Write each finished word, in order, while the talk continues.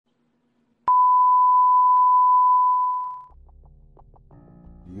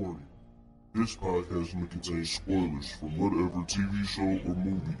Warning. This podcast may contain spoilers from whatever TV show or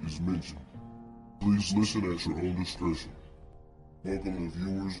movie is mentioned. Please listen at your own discretion. Welcome to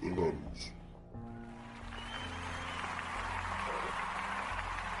Viewers Anonymous.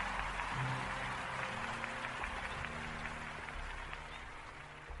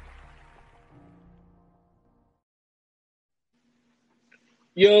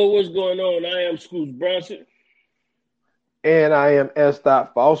 Yo, what's going on? I am Scoots Bronson. And I am S.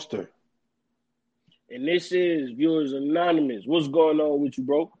 Foster. And this is Viewers Anonymous. What's going on with you,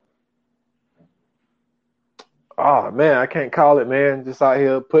 bro? Oh, man, I can't call it, man. Just out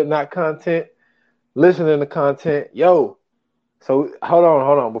here putting out content, listening to content. Yo, so hold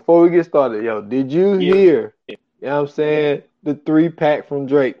on. Before we get started, yo, did you hear, you know what I'm saying, the 3-pack from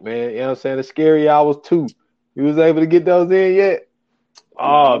Drake, man? You know what I'm saying? The Scary Hours 2. You was able to get those in yet?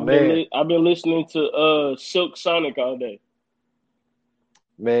 Oh, man. I've been listening to Silk Sonic all day.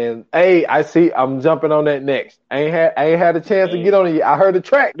 Man, hey, I see. I'm jumping on that next. I ain't had a chance to get on it yet. I heard the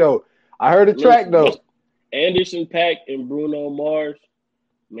track though. Anderson .Paak and Bruno Mars.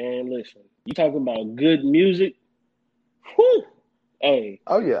 Man, listen. You talking about good music? Whew. Hey.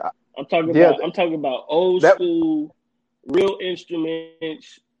 Oh yeah. I'm talking about old school, real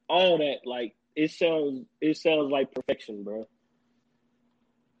instruments, all that. Like it sounds like perfection, bro.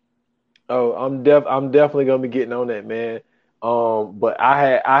 Oh, I'm definitely gonna be getting on that, man. But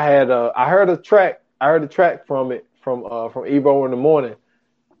I heard a track from it from Ebro in the morning,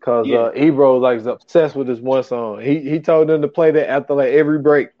 cause Ebro is obsessed with this one song. He told them to play that after like every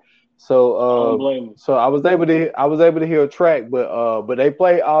break. So I was able to hear a track, but they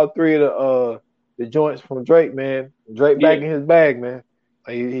played all three of the joints from Drake, man. Drake back in his bag, man.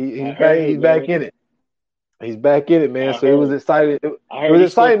 He's back in it. He's back in it, man. It was exciting. It was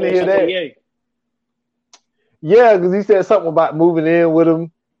exciting to hear that. Yeah, because he said something about moving in with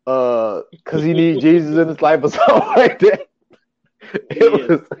him, because he needs Jesus in his life or something like that. It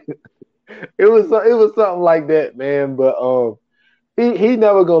was something like that, man. But he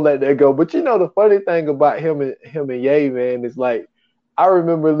never gonna let that go. But you know the funny thing about him and Ye, man, is like I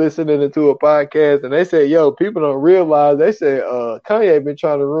remember listening to a podcast and they said, "Yo, people don't realize." They said Kanye been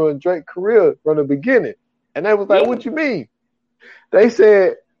trying to ruin Drake's career from the beginning, and they was like, "What you mean?" They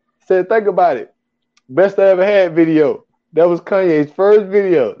said, "Think about it. Best I Ever Had video. That was Kanye's first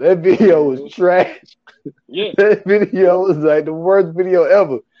video. That video was trash. Yeah. That video was like the worst video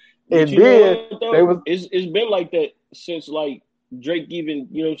ever." And then it's been like that since like Drake even,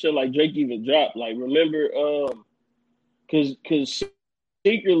 you know what I'm saying, like Drake even dropped. Like remember cause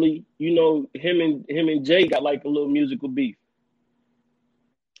secretly, you know, him and Jay got like a little musical beef.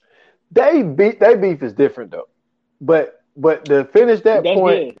 They beef is different though. But to finish that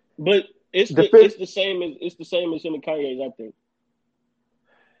point, but it's the same as him and Kanye's, I think.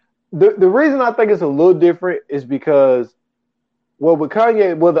 The reason I think it's a little different is because, with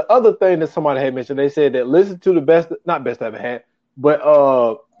Kanye, the other thing that somebody had mentioned, they said that listen to the not best I ever had, but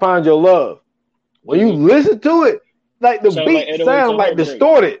Find Your Love. When you listen to it, like the beat sound like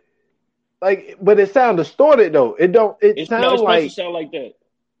distorted. Like, but it sound distorted though. It sounds like supposed to sound like that.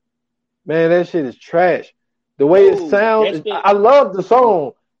 Man, that shit is trash. The way it sounds, I love the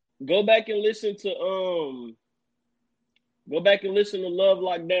song. Go back and listen to Love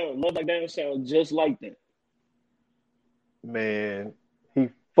Lockdown. Love Lockdown sounds just like that. Man, he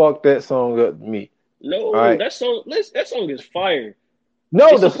fucked that song up to me. No, right. that song is fire.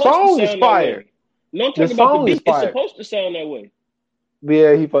 No, the song is fire. No, I'm talking about the beat. It's supposed to sound that way.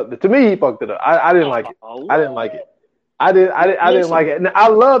 Yeah, he fucked it. To me, he fucked it up. I didn't like it. I didn't like it. I didn't like it. I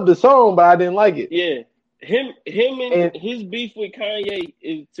love the song, but I didn't like it. Yeah. Him and his beef with Kanye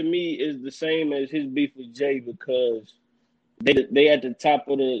is the same as his beef with Jay, because they at the top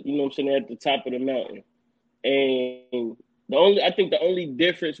of the, you know what I'm saying, they're at the top of the mountain. And the only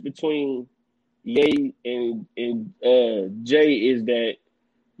difference between Ye and Jay is that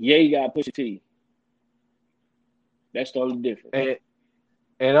Ye got Pusha T. That's the only difference.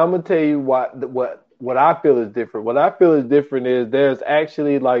 And I'm gonna tell you what I feel is different. What I feel is different is there's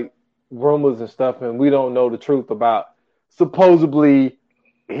actually like rumors and stuff, and we don't know the truth about supposedly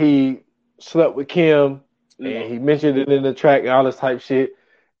he slept with Kim and he mentioned it in the track and all this type shit.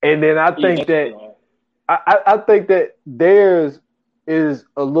 And then I think I think that theirs is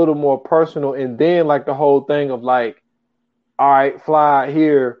a little more personal, and then like the whole thing of like, all right, fly out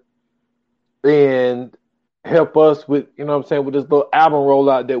here and help us with, you know what I'm saying, with this little album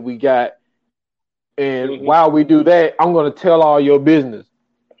rollout that we got. And while we do that, I'm gonna tell all your business.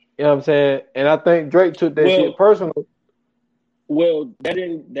 You know what I'm saying? And I think Drake took that shit personal. Well, that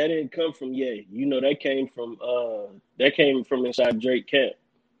didn't come from Ye. You know, that came from inside Drake camp.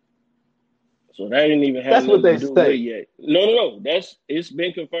 So that didn't even have That's what nothing they to do with it say. yet. No. It's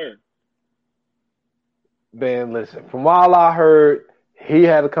been confirmed. Man, listen, from all I heard, he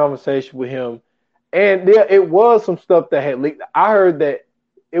had a conversation with him, and there it was some stuff that had leaked. I heard that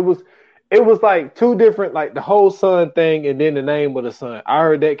it was like two different, like the whole son thing, and then the name of the son. I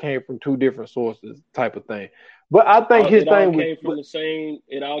heard that came from two different sources, type of thing. But I think his It all thing was, came from the same.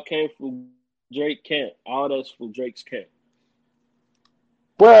 It all came from Drake camp. All that's from Drake's camp.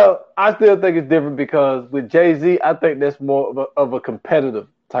 well, I still think it's different because with Jay-Z, I think that's more of a competitive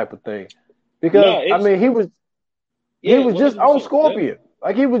type of thing. Because No, I it's mean, he yeah, was just on 100%. Yeah. Scorpion,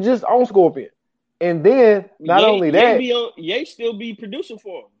 like he was just on Scorpion, and then not only that, Ye still be producing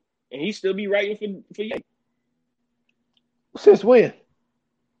for him, and he still be writing for Ye. since when?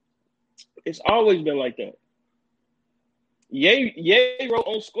 It's always been like that. Ye wrote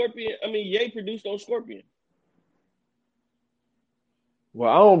on Scorpion. I mean, Ye produced on Scorpion. Well,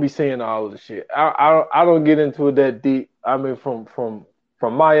 I don't be saying all of the shit. I don't get into it that deep. I mean, from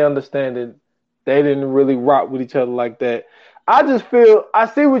my understanding, they didn't really rock with each other like that. I just feel I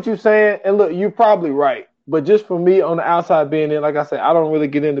see what you're saying, and look, you're probably right. But just for me on the outside being in, like I said, I don't really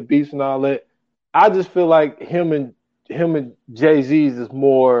get into beefs and all that. I just feel like him and Jay-Z's is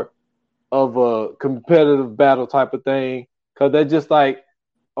more of a competitive battle type of thing because they're just like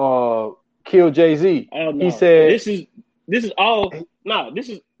kill Jay-Z. Oh He no, said this is all this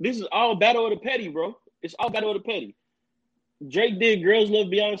is all battle of the petty, bro. It's all battle of the petty. Drake did "Girls Love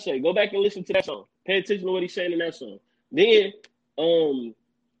Beyonce." Go back and listen to that song. Pay attention to what he's saying in that song. Then,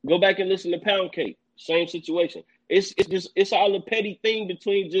 go back and listen to "Pound Cake." Same situation. It's all a petty thing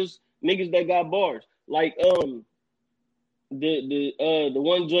between just niggas that got bars. Like the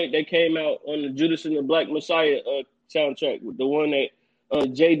one joint that came out on the Judas and the Black Messiah soundtrack, the one that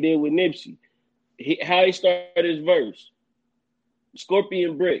Jay did with Nipsey. How he started his verse.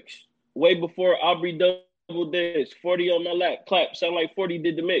 Scorpion bricks. Way before Aubrey double dance. 40 on my lap. Clap. Sound like 40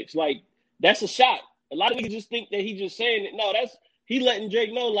 did the mix. Like, that's a shot. A lot of niggas just think that he just saying it. No, he letting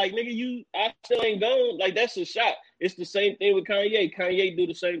Drake know, like, nigga, I still ain't gone. Like, that's a shot. It's the same thing with Kanye. Kanye do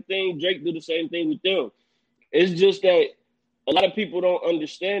the same thing. Drake do the same thing with them. It's just that a lot of people don't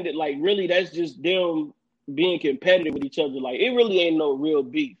understand it. Like, really, that's just them being competitive with each other. Like, it really ain't no real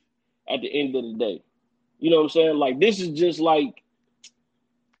beef at the end of the day. You know what I'm saying? Like, this is just like,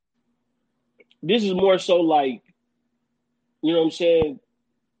 this is more so like, you know what I'm saying?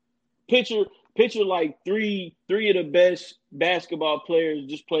 Picture like three of the best basketball players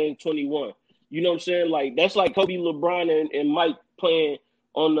just playing 21. You know what I'm saying? Like, that's like Kobe, LeBron, and Mike playing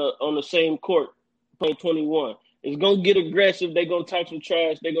on the same court playing 21. It's gonna get aggressive. They're gonna talk some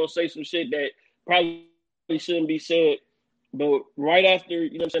trash. They're gonna say some shit that probably shouldn't be said. But right after,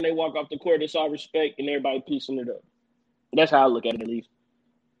 you know what I'm saying, they walk off the court, it's all respect and everybody piecing it up. That's how I look at it, at least.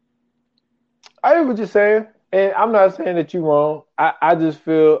 I hear what you're saying, and I'm not saying that you're wrong. I just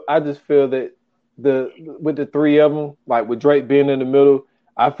feel that with the three of them, like with Drake being in the middle,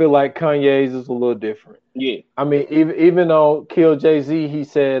 I feel like Kanye's is a little different. Yeah. I mean, even though Kill Jay-Z, he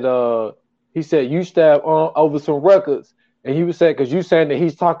said you stabbed on over some records, and he was saying because you saying that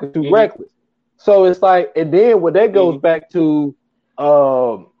he's talking too reckless. So it's like, and then when that goes back to,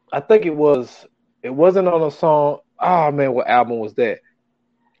 I think it wasn't on a song. Oh man, what album was that?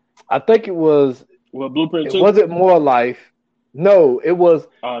 I think it was. Well, Blueprint 2? Was it More Life? No, it was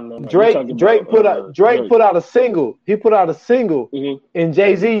no. Drake put out a single. He put out a single, and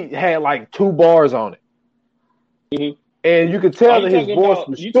Jay-Z had like 2 bars on it. And you could tell that his voice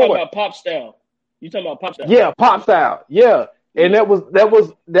was short. You talking about Pop Style? Yeah, Pop Style. Yeah, and that was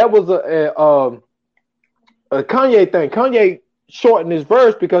a Kanye thing. Kanye shortened his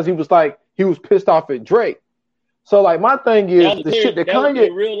verse because he was pissed off at Drake. So like my thing is the shit that Kanye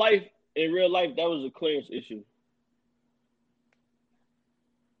in real life that was a clearance issue.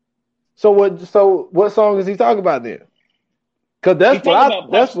 So what song is he talking about then? Because He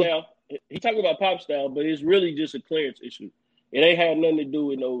talking about Pop Style, but it's really just a clearance issue. It ain't had nothing to do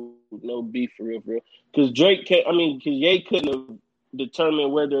with no beef for real. Because Ye couldn't have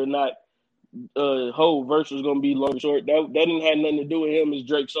determined whether or not whole verse was gonna be long or short. That didn't have nothing to do with him. It's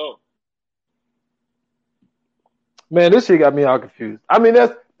Drake's song. Man, this shit got me all confused. I mean,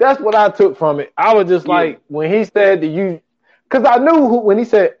 that's what I took from it. I was just like, when he said that because I knew when he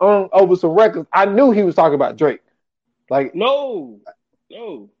said over some records, I knew he was talking about Drake. Like, no.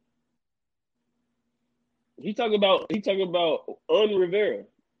 He talking about Rivera.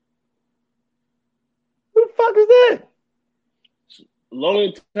 Who the fuck is that?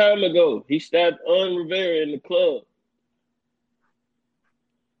 Long time ago, he stabbed Rivera in the club.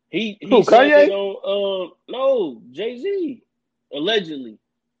 He Kanye? on no, Jay-Z, allegedly.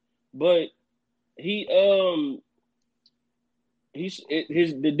 But He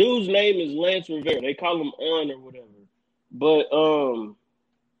the dude's name is Lance Rivera. They call him On or whatever. But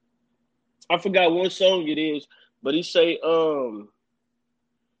I forgot what song it is. But he say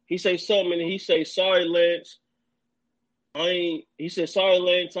something and he say, sorry, Lance. He said, sorry,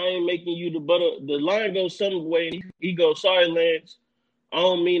 Lance, I ain't making you the butter. The line goes some way, and he goes, sorry, Lance, I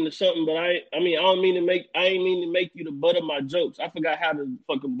don't mean to something, but I ain't mean to make you the butt of my jokes. I forgot how the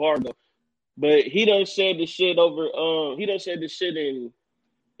fucking bar go. But he done said the shit over, on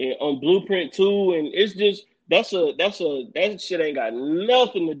Blueprint 2, and it's just, that shit ain't got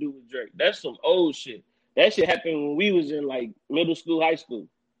nothing to do with Drake. That's some old shit. That shit happened when we was in, like, middle school, high school.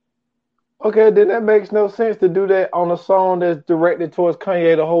 Okay, then that makes no sense to do that on a song that's directed towards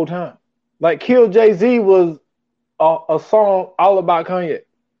Kanye the whole time. Like, Kill Jay-Z was a song all about Kanye.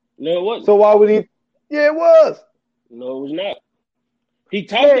 No, it wasn't. So why would he? Yeah, it was. No, it was not. He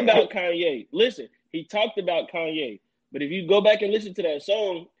talked about Kanye. Listen, he talked about Kanye. But if you go back and listen to that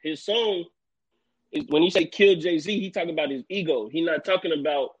song, his song, is when he say Kill Jay-Z, he talking about his ego. He not talking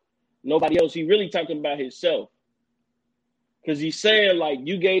about nobody else. He really talking about himself. Because he's saying, like,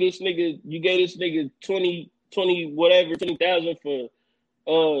 you gave this nigga 20,000 for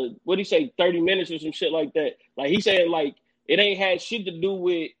what he say, 30 minutes or some shit like that. Like, he's saying, like, it ain't had shit to do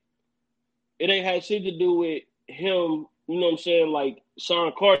with him, you know what I'm saying, like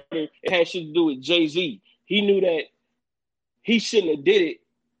Sean Carter. It had shit to do with Jay-Z. He knew that he shouldn't have did it,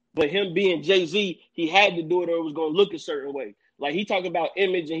 but him being Jay-Z, he had to do it or it was gonna look a certain way. Like, he talking about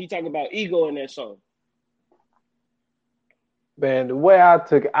image and he talking about ego in that song. Man, the way I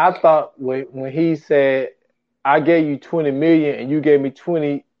took it, I thought when he said, I gave you 20 million and you gave me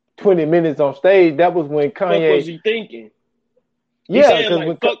 20 minutes on stage, that was when Kanye. What was he thinking? Yeah, because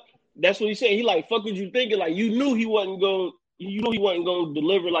like, fuck. That's what he said. He like, fuck what you thinking. Like, you knew he wasn't going to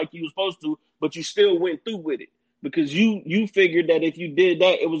deliver like you was supposed to, but you still went through with it because you figured that if you did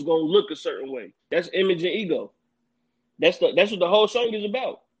that, it was going to look a certain way. That's image and ego. That's what the whole song is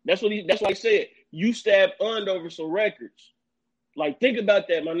about. That's why I said you stabbed Und over some records. Like, think about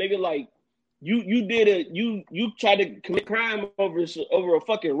that, my nigga. Like, you tried to commit crime over a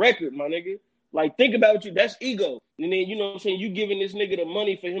fucking record, my nigga. Like, think about you. That's ego. And then, you know what I'm saying, you giving this nigga the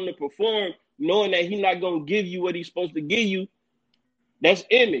money for him to perform, knowing that he's not going to give you what he's supposed to give you. That's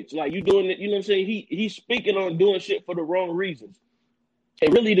image. Like, you doing it, you know what I'm saying? He's speaking on doing shit for the wrong reasons.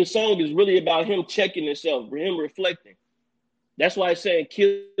 And really, the song is really about him checking himself, him reflecting. That's why I said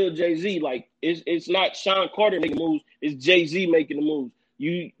kill Jay-Z. Like, it's not Sean Carter making moves. It's Jay-Z making the moves.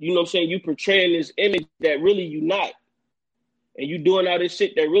 You know what I'm saying? You portraying this image that really you not. And you doing all this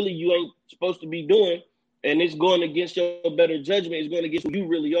shit that really you ain't supposed to be doing. And it's going against your better judgment. It's going against who you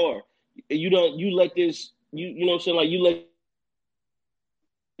really are. You let this, you know what I'm saying? Like, you let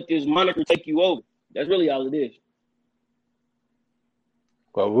this moniker take you over. That's really all it is.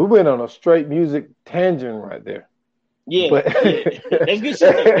 Well, we went on a straight music tangent right there. Yeah, yeah. That's good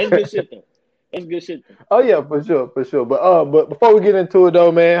shit though. Oh yeah, for sure. But before we get into it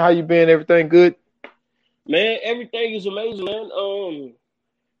though, man, how you been? Everything good? Man, everything is amazing, man.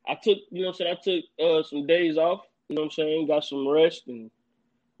 I took some days off, you know what I'm saying, got some rest and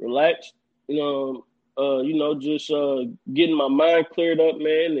relaxed, just getting my mind cleared up,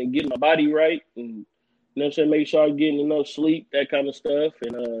 man, and getting my body right, and you know what I'm saying, make sure I'm getting enough sleep, that kind of stuff,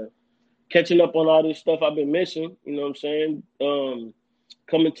 and catching up on all this stuff I've been missing, you know what I'm saying?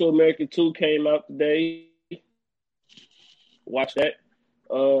 Coming to America 2 came out today. Watch that.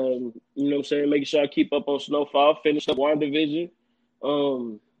 You know what I'm saying? Making sure I keep up on Snowfall. Finished up WandaVision.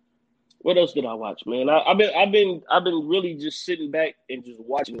 What else did I watch, man? I've been really just sitting back and just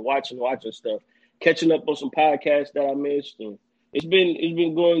watching stuff, catching up on some podcasts that I missed, and it's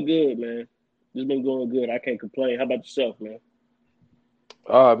been going good, man. It's been going good. I can't complain. How about yourself, man?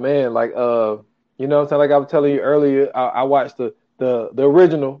 Oh man, like you know what I'm saying? Like I was telling you earlier, I watched the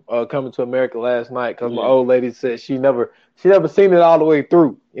original Coming to America last night because my old lady said she never seen it all the way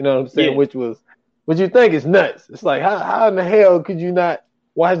through. You know what I'm saying? Yeah. Which you think is nuts. It's like how in the hell could you not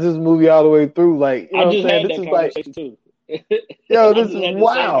watch this movie all the way through? Like, you know what I'm saying? This is like, too. Yo, this is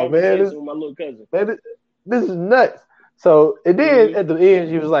wild, man. With my little cousin. Man, this is nuts. So it did at the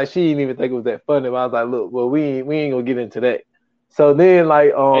end. She was like, she didn't even think it was that funny. But I was like, look, well, we ain't gonna get into that. So then,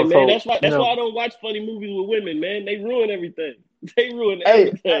 like, hey man, so, that's why I don't watch funny movies with women, man. They ruin everything.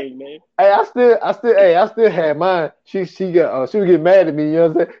 Everything, man. Hey, I still had mine. She was getting mad at me. You know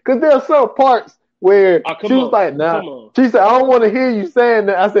what I'm saying? Because there are some parts where she was like, "Nah." She said, "I don't want to hear you saying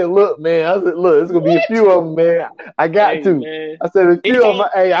that." I said, "Look, man." I said, "Look, it's gonna be a few of them, man. I got to." Man. I said, "A few of them."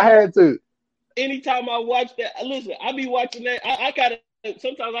 Hey, I had to. Anytime I watch that, listen, I be watching that. I gotta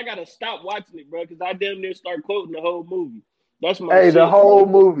sometimes I gotta stop watching it, bro, because I damn near start quoting the whole movie. That's my Hey, shit, the whole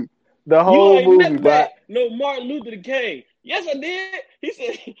bro. movie. The You whole ain't movie, never met but no Martin Luther King. Yes, I did. He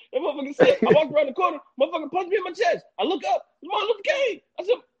said, that motherfucker said, I walked around the corner, motherfucker punched me in my chest. I look up, it's Martin Luther King. I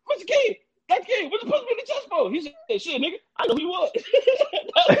said, Mr. King, Dr. King, what you punch me in the chest for? He said, shit, nigga, I know who you was.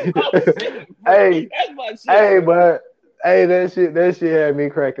 That's my shit, bro. hey, That's my shit, hey, bro. but hey, that shit had me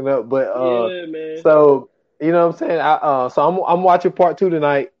cracking up. But Yeah, man. so you know what I'm saying? So I'm watching part 2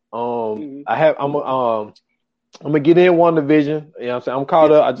 tonight. Mm-hmm. I'm gonna get in WandaVision. You know what I'm saying? I'm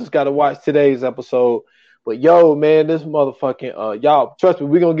caught up. I just gotta watch today's episode. But yo, man, this motherfucking y'all, trust me,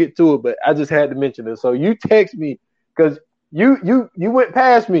 we're gonna get to it, but I just had to mention it. So you text me because you went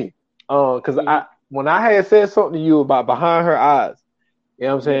past me. Because when I had said something to you about Behind Her Eyes, you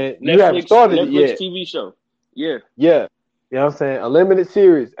know what I'm saying? You haven't started it Netflix yet. TV show. Yeah. Yeah. You know what I'm saying? A limited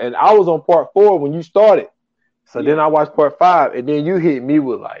series. And I was on part 4 when you started. So then I watched part 5, and then you hit me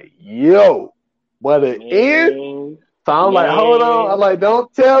with like, yo, but it ends. So I'm like, hold on. I'm like,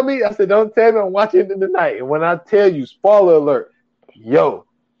 don't tell me. I said, don't tell me I'm watching it tonight. And when I tell you, spoiler alert, yo,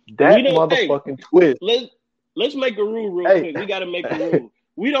 that motherfucking twist. Let's make a rule real quick. We gotta make a rule.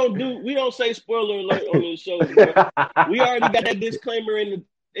 We don't say spoiler alert on this show, bro. We already got that disclaimer in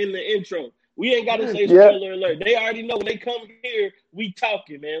the intro. We ain't gotta say spoiler alert. They already know when they come here, we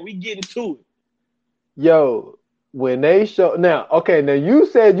talking, man. We getting to it. Yo, when they show now you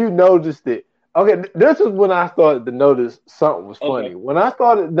said you noticed it. Okay, this is when I started to notice something was funny. Okay. When I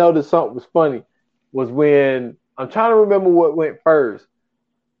started to notice something was funny was when I'm trying to remember what went first.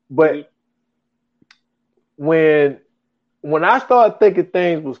 But when I started thinking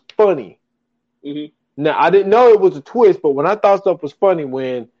things was funny, now I didn't know it was a twist, but when I thought stuff was funny,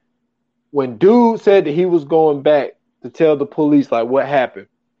 when dude said that he was going back to tell the police like what happened,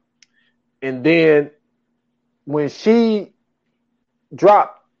 and then when she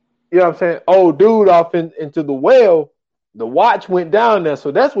dropped, you know what I'm saying, old dude off into the well, the watch went down there.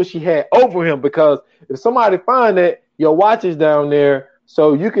 So that's what she had over him, because if somebody find that your watch is down there,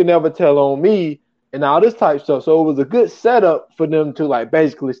 so you can never tell on me and all this type of stuff. So it was a good setup for them to like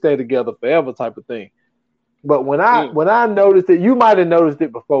basically stay together forever type of thing. But when I noticed it, you might have noticed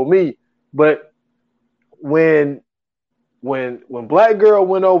it before me, but when Black Girl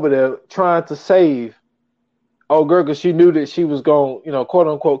went over there trying to save old girl, because she knew that she was going, you know, quote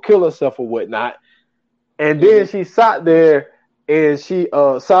unquote, kill herself or whatnot. And then she sat there and she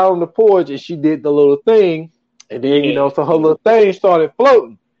sat on the porch and she did the little thing. And then, you know, so her little thing started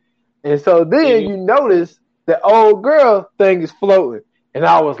floating. And so then you notice the old girl thing is floating. And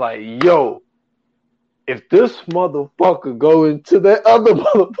I was like, yo, if this motherfucker go into that other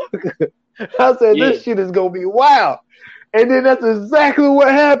motherfucker, I said, this shit is going to be wild. And then that's exactly what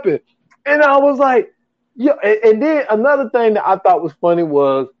happened. And I was like, yeah, and then another thing that I thought was funny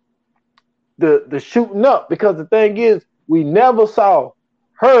was the shooting up, because the thing is, we never saw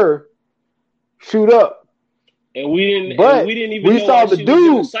her shoot up, and we didn't even know saw why the she dude. was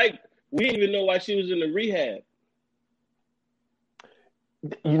in the psych. We didn't even know why she was in the rehab.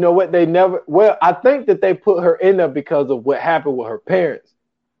 You know what? They never. Well, I think that they put her in there because of what happened with her parents,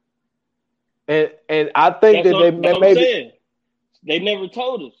 and I think that's that what I'm saying. They never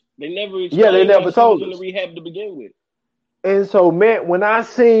told us. They never explained they never why told she was us in the rehab to begin with. And so, man, when I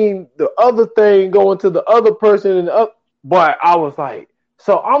seen the other thing going to the other person and the other, boy, I was like,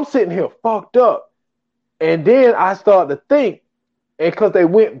 so I'm sitting here fucked up. And then I started to think, and because they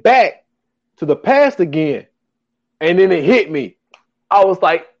went back to the past again, and then it hit me. I was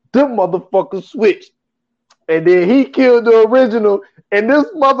like, them motherfuckers switched. And then he killed the original, and this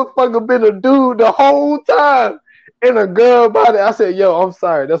motherfucker been a dude the whole time and a girl body. I said, yo, I'm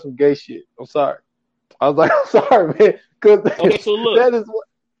sorry. That's some gay shit. I'm sorry. I was like, I'm sorry, man. Okay, so look, that is what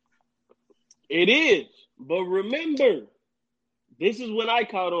it is. But remember, this is when I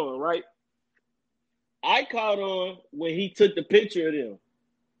caught on, right? I caught on when he took the picture of them.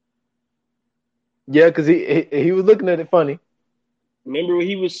 Yeah, because he was looking at it funny. Remember when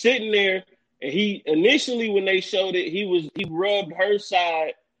he was sitting there, and he initially, when they showed it, he rubbed her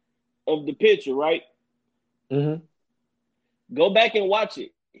side of the picture, right? Mm-hmm. Go back and watch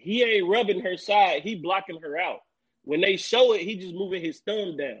it. He ain't rubbing her side. He blocking her out. When they show it, he just moving his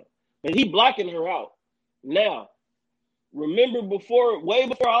thumb down. But he blocking her out. Now, remember way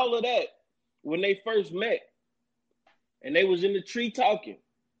before all of that, when they first met, and they was in the tree talking.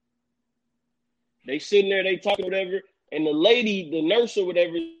 They sitting there, they talking whatever, and the lady, the nurse or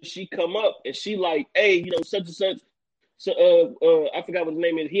whatever, she come up and she like, hey, you know, such and such. So I forgot what his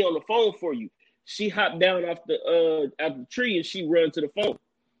name is. He on the phone for you. She hopped down off the tree and she run to the phone.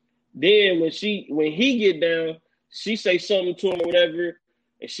 Then when he get down, she say something to him or whatever,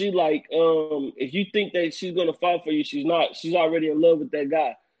 and she like, if you think that she's gonna fall for you, she's not. She's already in love with that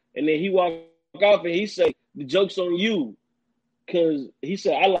guy. And then he walk off and he say, the joke's on you. Cause he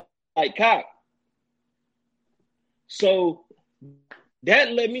said, I like cock. So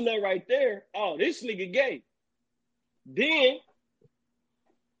that let me know right there, oh, this nigga gay. Then,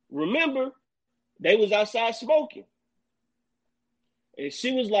 remember, they was outside smoking. And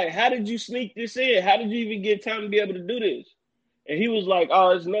she was like, how did you sneak this in? How did you even get time to be able to do this? And he was like, oh,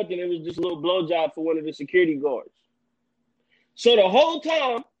 it's nothing. It was just a little blowjob for one of the security guards. So the whole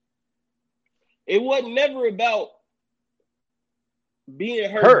time, it wasn't never about being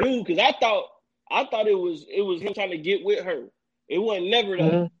her dude, because I thought it was him trying to get with her. It wasn't never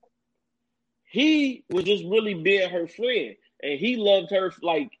that. Mm-hmm. He was just really being her friend, and he loved her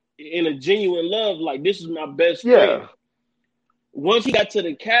like in a genuine love, like this is my best friend. Once he got to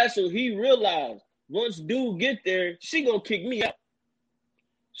the castle, he realized once dude get there, she gonna kick me out.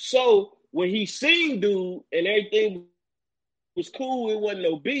 So when he seen dude and everything was cool, it wasn't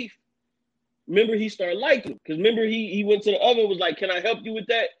no beef. Remember, he started liking him. Because remember, he went to the oven and was like, can I help you with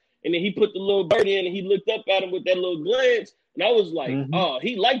that? And then he put the little bird in and he looked up at him with that little glance. And I was like, oh,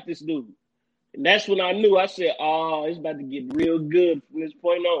 he liked this dude. And that's when I knew. I said, oh, it's about to get real good from this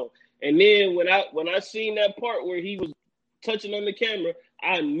point on. And then when I seen that part where he was touching on the camera,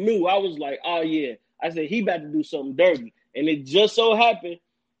 I knew. I was like, oh, yeah. I said, he about to do something dirty. And it just so happened,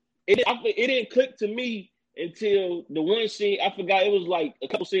 it didn't click to me until the one scene. I forgot, it was like a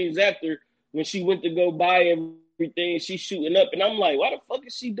couple scenes after, when she went to go buy everything, she's shooting up. And I'm like, why the fuck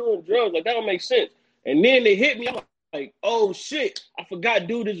is she doing drugs? Like, that don't make sense. And then they hit me. I'm like, oh, shit. I forgot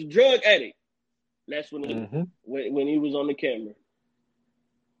dude is a drug addict. That's when he was on the camera.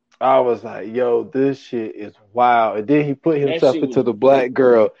 I was like, yo, this shit is wild. And then he put himself into the black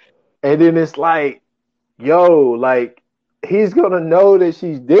girl. And then it's like, yo, like, he's going to know that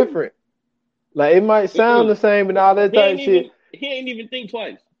she's different. Like, it might sound the same and all that type of shit. He ain't even think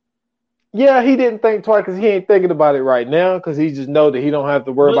twice. Yeah, he didn't think twice because he ain't thinking about it right now because he just know that he don't have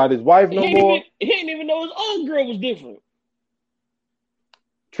to worry about his wife no more. He didn't even know his old girl was different.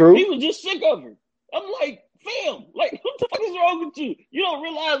 True. He was just sick of her. I'm like, fam, like, what the fuck is wrong with you? You don't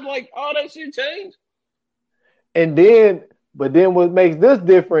realize, like, all that shit changed? But then what makes this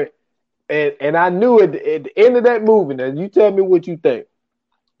different, and I knew at the end of that movie, now you tell me what you think,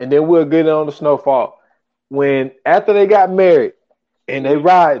 and then we'll get on the Snowfall. When, after they got married, and they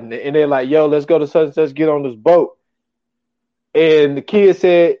riding, and they're like, yo, let's go to such and such, get on this boat. And the kid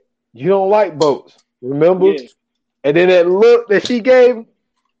said, you don't like boats, remember? Yeah. And then that look that she gave,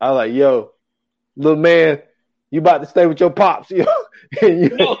 I was like, yo, little man, you about to stay with your pops, yo. And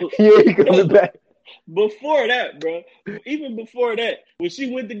you ain't coming back. Before that, bro, even before that, when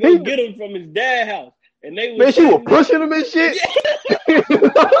she went to go get him from his dad's house, and they was she was pushing him and shit. Yeah.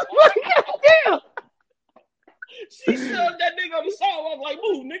 Damn. She shoved that nigga on the sidewalk like,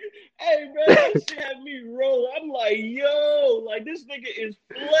 move, nigga. Hey, bro, that shit had me roll. I'm like, yo, like, this nigga is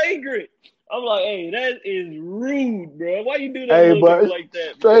flagrant. I'm like, hey, that is rude, bro. Why you do that like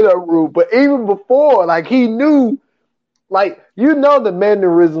that? Straight up rude. But even before, like, he knew, like, you know the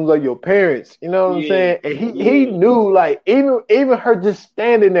mannerisms of your parents. You know what I'm saying? And he knew, like, even her just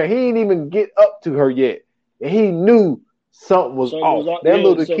standing there, he didn't even get up to her yet. And he knew something was off. That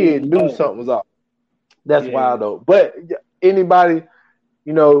little kid knew something was off. That's wild though. But anybody,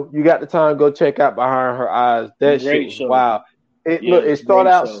 you know, you got the time, go check out Behind Her Eyes. That shit was wild. It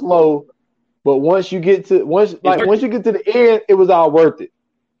started out slow, but once you get to once you get to the end, it was all worth it.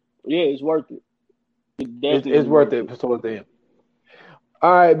 Yeah, it's worth it. It's worth it towards the end.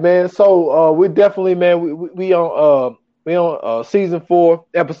 All right, man. So we definitely, man, we on season 4,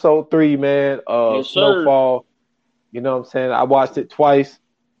 episode 3, man. Snowfall. You know what I'm saying? I watched it twice,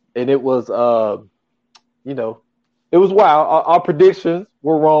 and it was you know, it was wild. Our predictions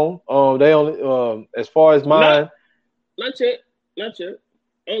were wrong. They only, as far as mine. Not yet. I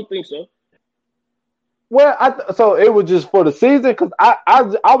don't think so. Well, so it was just for the season because I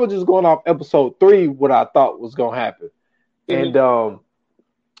was just going off episode 3 what I thought was gonna happen, and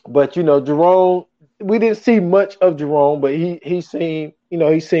but you know, Jerome, we didn't see much of Jerome, but he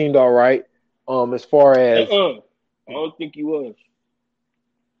seemed all right. As far as I don't think he was.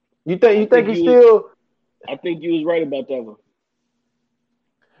 You think he still? I think you was right about that one.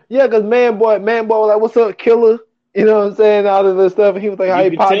 Yeah, because man boy was like, "What's up, killer?" You know what I'm saying? All of this stuff, and he was like, "How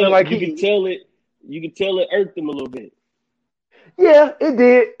you partner?" Like you could tell it irked him a little bit. Yeah, it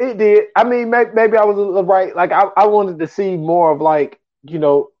did. I mean, maybe I was right. Like I wanted to see more of like, you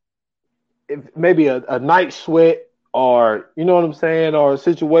know, maybe a night sweat or you know what I'm saying, or a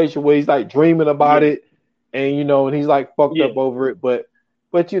situation where he's like dreaming about it. and and he's like fucked Yeah. up over it. But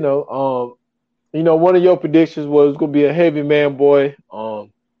one of your predictions was going to be a heavy man boy.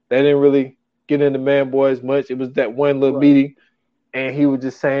 They didn't really get into man boy as much. It was that one little Right. meeting, and he was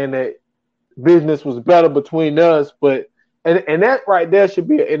just saying that business was better between us. But and that right there should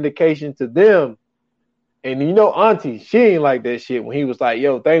be an indication to them. And Auntie, she ain't like that shit when he was like,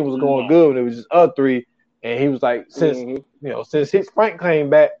 yo, things was going Nah. good when it was just us three. And he was like, since his Frank came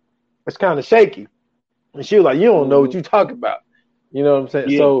back, it's kind of shaky. And she was like, you don't know what you talking about. You know what I'm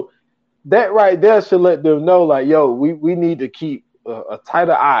saying? Yeah. So that right there should let them know, like, yo, we need to keep a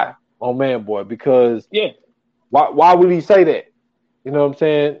tighter eye on Man Boy because why would he say that? You know what I'm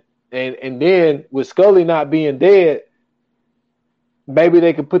saying? And then with Scully not being dead, maybe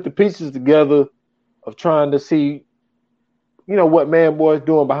they could put the pieces together of trying to see, what Man Boy is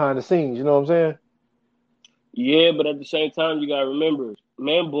doing behind the scenes. You know what I'm saying? Yeah, but at the same time, you gotta remember,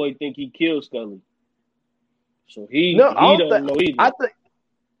 Man Boy think he killed Scully, so No, he don't know either.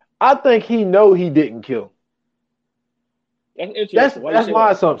 I think he know he didn't kill. That's interesting. Why you That's say my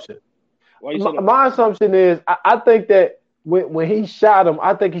that? assumption. Why you say that? My assumption is I think that when he shot him,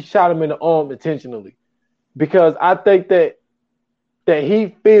 I think he shot him in the arm intentionally because I think that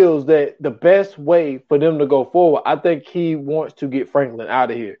he feels that the best way for them to go forward, I think he wants to get Franklin out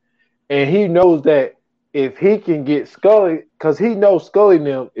of here. And he knows that if he can get Scully, because he knows Scully and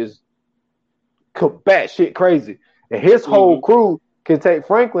them is batshit crazy. And his whole crew can take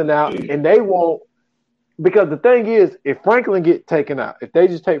Franklin out and they won't, because the thing is, if Franklin get taken out, if they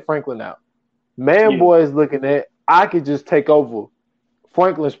just take Franklin out, Man Boy is looking at, I could just take over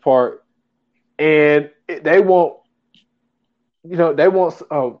Franklin's part and they won't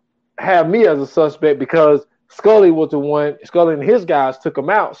have me as a suspect because Scully was the one. Scully and his guys took him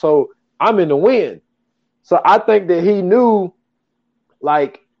out, so I'm in the win. So I think that he knew,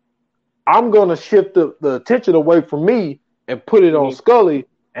 like, I'm gonna shift the attention away from me and put it on Scully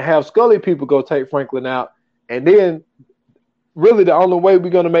and have Scully people go take Franklin out, and then really the only way we're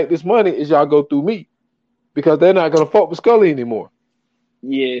gonna make this money is y'all go through me because they're not gonna fuck with Scully anymore.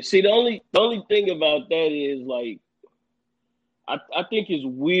 Yeah. See, the only thing about that is like, I think it's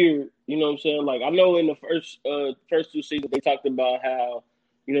weird, you know what I'm saying? Like, I know in the first two seasons they talked about how,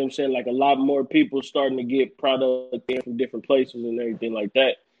 you know what I'm saying, like a lot more people starting to get product in from different places and everything like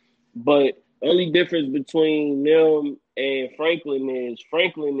that. But the only difference between them and Franklin is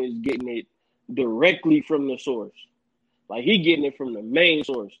getting it directly from the source. Like, he getting it from the main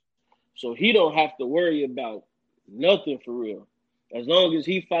source. So he don't have to worry about nothing for real. As long as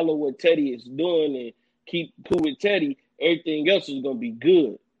he follow what Teddy is doing and keep cool with Teddy, everything else is gonna be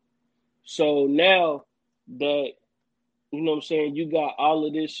good. So now that, you know what I'm saying, you got all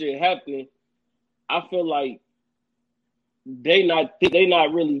of this shit happening, I feel like they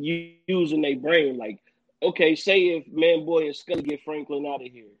not really using their brain. Like, okay, say if Man Boy and Scully get Franklin out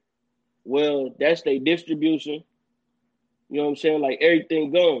of here, well, that's their distribution. You know what I'm saying? Like,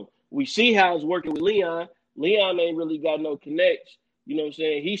 everything gone. We see how it's working with Leon. Leon ain't really got no connects. You know what I'm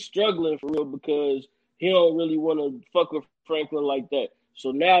saying? He's struggling for real because he don't really want to fuck with Franklin like that.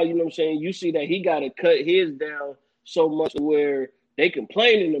 So now, you know what I'm saying, you see that he got to cut his down so much where they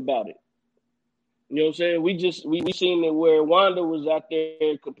complaining about it. You know what I'm saying? We seen it where Wanda was out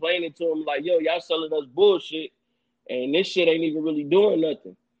there complaining to him like, yo, y'all selling us bullshit and this shit ain't even really doing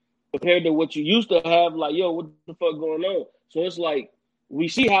nothing compared to what you used to have. Like, yo, what the fuck going on? So it's like we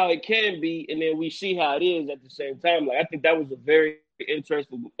see how it can be, and then we see how it is at the same time. Like, I think that was a very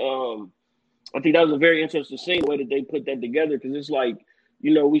interesting. I think that was a very interesting scene, the way that they put that together, because it's like,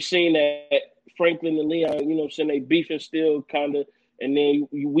 you know, we seen that Franklin and Leon, you know, saying they beefing still kind of, and then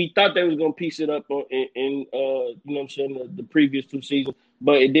we thought they was gonna piece it up in you know what I'm saying, the previous two seasons,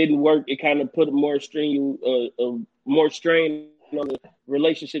 but it didn't work. It kind of put more strain on the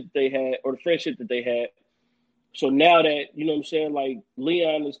relationship that they had or the friendship that they had. So now that, you know what I'm saying, like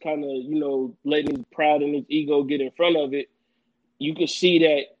Leon is kind of, you know, letting his pride and his ego get in front of it, you can see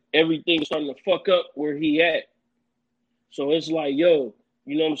that everything's starting to fuck up where he at. So it's like, yo,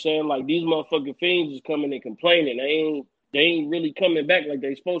 you know what I'm saying? Like, these motherfucking fiends is coming and complaining. They ain't really coming back like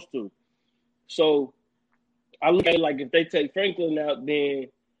they supposed to. So I look at it like, if they take Franklin out, then,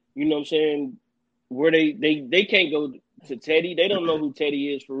 you know what I'm saying, where they can't go to Teddy. They don't know who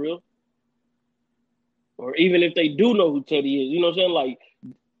Teddy is for real. Or even if they do know who Teddy is, you know what I'm saying? Like,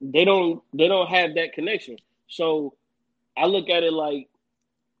 they don't have that connection. So I look at it like,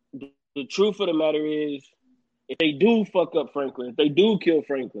 the truth of the matter is, if they do fuck up Franklin, if they do kill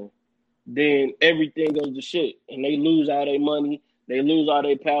Franklin, then everything goes to shit. And they lose all their money, they lose all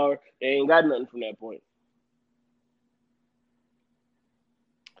their power. They ain't got nothing from that point.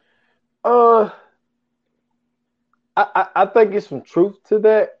 I think it's some truth to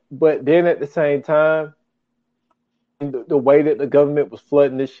that, but then at the same time, the way that the government was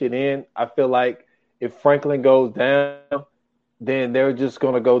flooding this shit in, I feel like if Franklin goes down, then they're just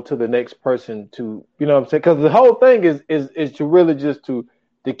gonna go to the next person to, you know what I'm saying? Because the whole thing is to really just to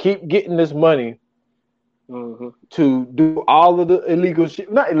keep getting this money to do all of the illegal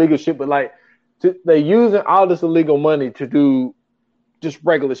shit, not illegal shit, but like they're using all this illegal money to do just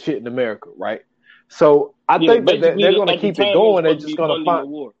regular shit in America, right? So I think that basically, they're going to at the keep it time, it was going. They're supposed to just be going to funding find, the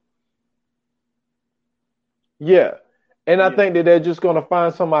war. yeah, and I Yeah. think that they're just going to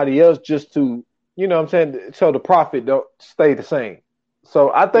find somebody else just to, you know what I'm saying, so the profit don't stay the same. So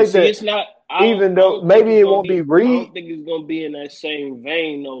I But think see, that it's not. even I though don't think maybe it's it gonna won't be. be I Reed, don't think it's gonna be in that same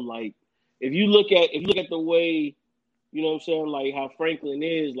vein though. Like if you look at the way, you know what I'm saying, like how Franklin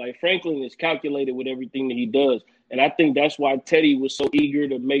is. Like Franklin is calculated with everything that he does, and I think that's why Teddy was so eager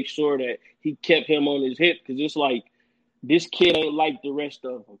to make sure that he kept him on his hip because it's like this kid ain't like the rest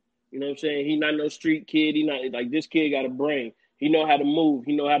of them. You know what I'm saying? He not no street kid. He not like this kid got a brain. He know how to move.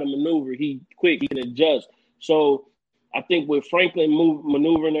 He know how to maneuver. He quick. He can adjust. So I think with Franklin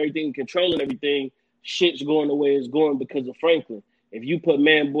maneuvering everything, controlling everything, shit's going the way it's going because of Franklin. If you put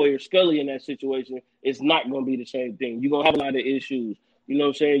Man Boy or Scully in that situation, it's not going to be the same thing. You're gonna have a lot of issues. You know what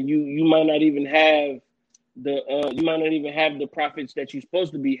I'm saying? You might not even have the profits that you're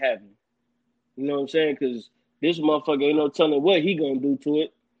supposed to be having. You know what I'm saying? Because this motherfucker ain't no telling what he gonna do to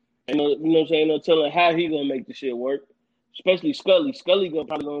it. Ain't no, you know what I'm saying? Ain't no telling how he gonna make the shit work. Especially Scully. Scully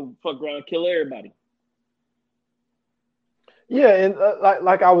probably gonna fuck around and kill everybody. yeah, and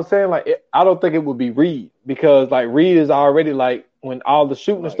like I was saying, like I don't think it would be Reed because like Reed is already like when all the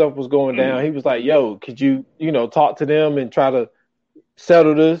shooting and Right. stuff was going down, he was like, "Yo, could you talk to them and try to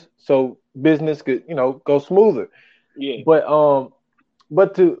settle this so business could go smoother." Yeah.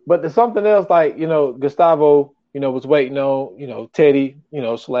 But to something else like Gustavo was waiting on Teddy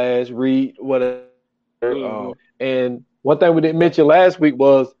slash Reed whatever. Mm-hmm. And one thing we didn't mention last week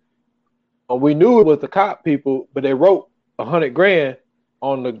was we knew it was the cop people, but they wrote 100 grand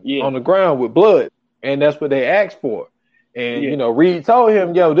on Yeah. the ground with blood, and that's what they asked for. And Yeah. Reed told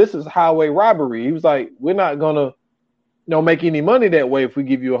him, "Yo, this is highway robbery." He was like, "We're not gonna make any money that way if we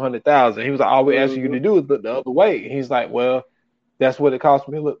give you 100,000." He was like, "All we're asking you Mm-hmm. to do is look the other way." And he's like, "Well, that's what it cost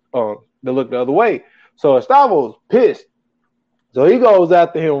me to look the other way." So Estavo's pissed. So he goes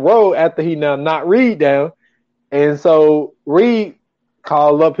after him road after he now knocked Reed down. And so Reed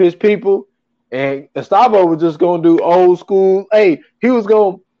called up his people, and Estavo was just gonna do old school. Hey, he was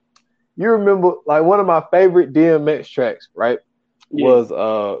gonna. You remember like one of my favorite DMX tracks, right? Yeah.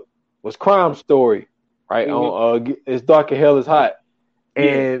 Was Crime Story, right? Mm-hmm. On It's Dark and Hell is Hot, Yeah.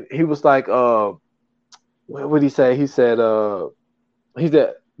 and he was like, what would he say? He said,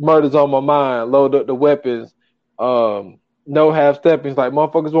 "Murder's on my mind. Load up the weapons. No half steppings. Like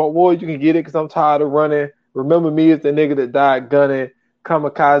motherfuckers want war, you can get it because I'm tired of running. Remember me as the nigga that died gunning.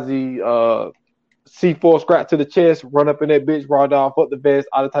 Kamikaze. C4 scrap to the chest. Run up in that bitch. Raw dog. Fuck the vest.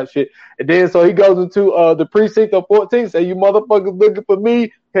 All that type of shit. And then so he goes into the precinct of 14. Say you motherfuckers looking for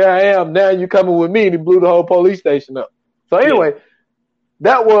me. Here I am. Now you coming with me. And he blew the whole police station up. So Yeah. anyway,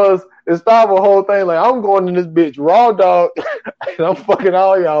 that was Gustavo whole thing. Like I'm going in this bitch raw dog, and I'm fucking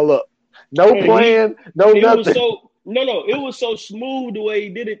all y'all up. No And plan, no it was nothing. so it was so smooth the way he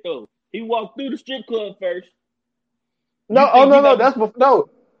did it though. He walked through the strip club first. No, You oh think no, he no, about to that's no.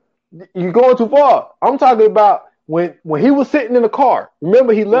 You're going too far. I'm talking about when he was sitting in the car.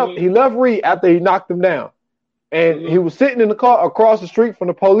 Remember, he left mm-hmm. he left Reed after he knocked him down, and he Mm-hmm. was sitting in the car across the street from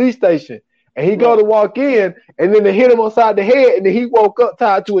the police station. And he go Right. to walk in, and then they hit him upside the head, and then he woke up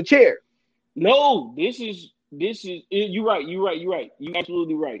tied to a chair. No, this is you're right, you're right, you're right. You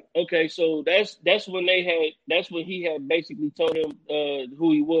absolutely right. Okay, so that's when he had basically told him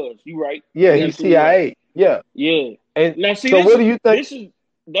who he was. You right. Yeah, You he's absolutely right. CIA. Yeah, Yeah. and Now see so what do you think?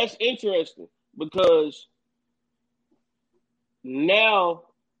 that's interesting because now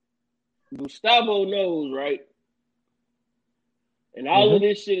Gustavo knows, right? And all of Mm-hmm.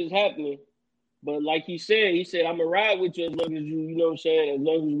 this shit is happening. But like he said, I'm gonna ride with you as long as you know what I'm saying, as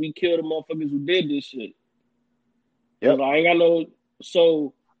long as we kill the motherfuckers who did this shit. Cause Yep. I ain't got no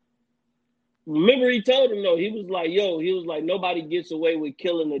so remember he told him though, he was like, nobody gets away with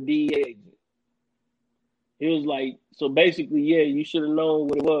killing a DEA agent. He was like, so basically, yeah, you should have known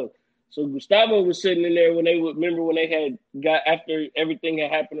what it was. So Gustavo was sitting in there when they had got after everything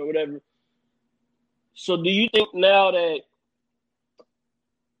had happened or whatever. So do you think now that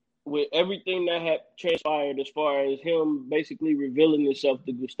with everything that had transpired as far as him basically revealing himself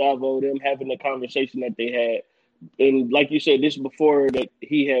to Gustavo, them having the conversation that they had, and like you said, this before that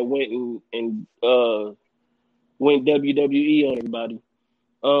he had went and went WWE on everybody.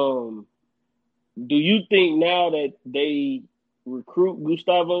 Do you think now that they recruit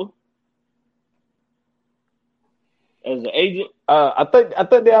Gustavo as an agent? I think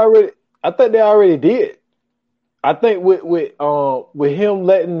they already did. I think with him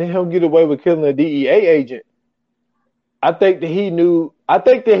letting him get away with killing a DEA agent, I think that he knew. I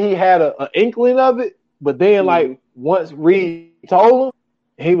think that he had an inkling of it, but then like once Reed told him,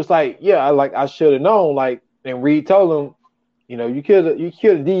 he was like, "Yeah, I should have known." Like, and Reed told him, you killed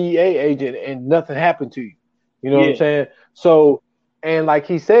a DEA agent and nothing happened to you. You know what I'm saying? So, and like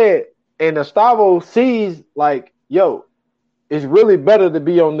he said, and Gustavo sees like, yo, it's really better to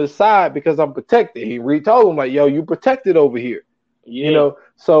be on this side because I'm protected. He Reed told him like, yo, you protected over here. Yeah.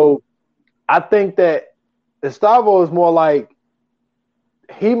 So I think that Gustavo is more like,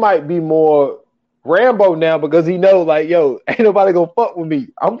 he might be more Rambo now because he knows like, yo, ain't nobody gonna fuck with me.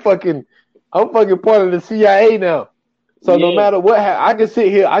 I'm fucking part of the CIA now. So no matter what, I can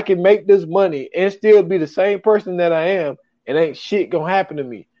sit here, I can make this money and still be the same person that I am, and ain't shit gonna happen to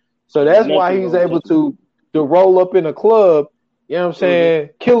me. So that's why he's able to roll up in a club, you know what I'm saying,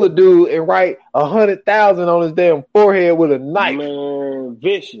 kill a dude and write 100,000 on his damn forehead with a knife. Man,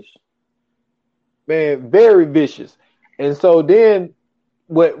 vicious. Man, very vicious. And so then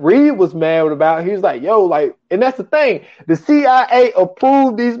what Reed was mad about, he was like, yo, like, and that's the thing. The CIA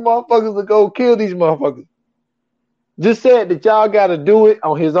approved these motherfuckers to go kill these motherfuckers. Just said that y'all got to do it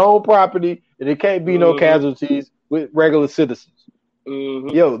on his own property, and it can't be no casualties with regular citizens.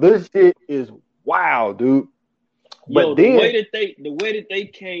 Yo, this shit is wild, dude. But the way that they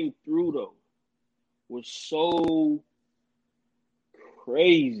came through though was so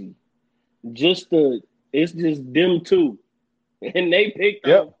crazy. It's just them two, and they picked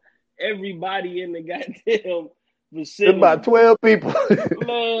up everybody in the goddamn vicinity. About 12 people.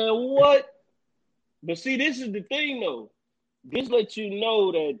 Man, what? But see, this is the thing, though. This lets you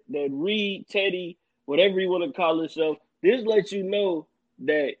know that Reed, Teddy, whatever you want to call himself, this lets you know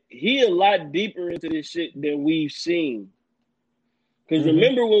that he a lot deeper into this shit than we've seen. Because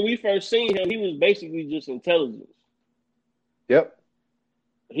remember when we first seen him, he was basically just intelligence. Yep.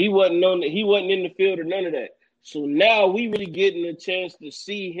 He wasn't in the field or none of that. So now we really getting a chance to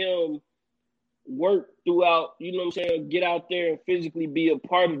see him work throughout, you know what I'm saying, get out there and physically be a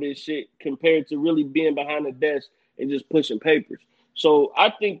part of this shit compared to really being behind the desk and just pushing papers. So I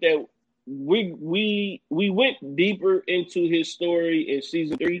think that we went deeper into his story in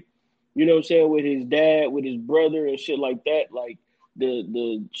season 3, you know what I'm saying, with his dad, with his brother and shit like that, like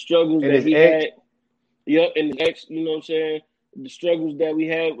the struggles and that he had. Yep, and his ex, you know what I'm saying, the struggles that we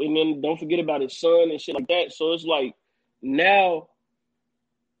have, and then don't forget about his son and shit like that. So it's like now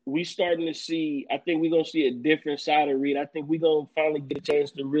we starting to see, I think we're going to see a different side of Reed. I think we're going to finally get a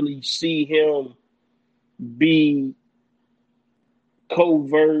chance to really see him be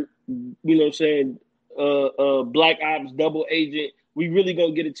covert, you know what I'm saying, black ops, double agent. We really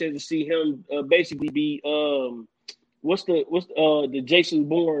going to get a chance to see him basically be, what's the Jason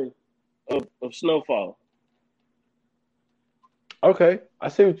Bourne of Snowfall. Okay, I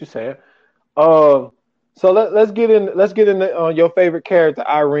see what you're saying. So let's get in your favorite character,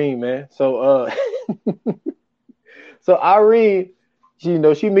 Irene, man. So so Irene,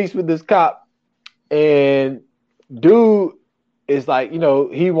 she meets with this cop, and dude is like,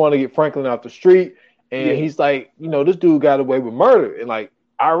 he want to get Franklin off the street, and he's like, this dude got away with murder, and like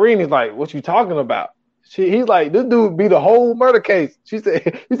Irene is like, what you talking about? He's like, this dude beat the whole murder case. He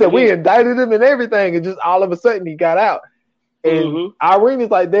said we indicted him and everything, and just all of a sudden he got out. And Irene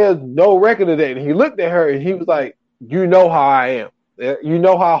is like, there's no record of that. And he looked at her and he was like, you know how I am. You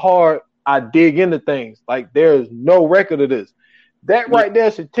know how hard I dig into things. Like, there's no record of this. That right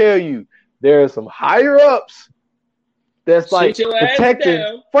there should tell you there are some higher ups that's like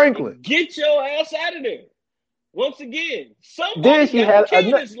protecting Franklin. Get your ass out of there. Once again, somebody got to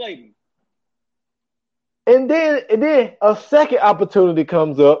kill this lady. And then a second opportunity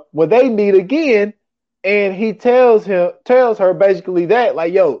comes up where they meet again. And he tells her basically that,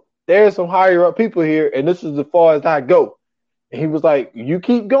 like, yo, there's some higher up people here, and this is as far as I go. And he was like, you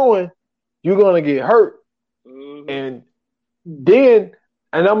keep going, you're gonna get hurt. And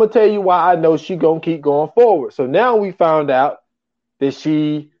I'm gonna tell you why I know she gonna keep going forward. So now we found out that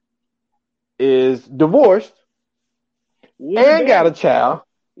she is divorced and got a child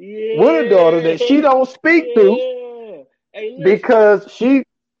with a daughter that she don't speak to because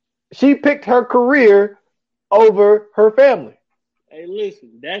she picked her career over her family. Hey,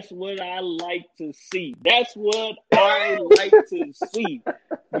 listen, that's what I like to see. That's what I like to see.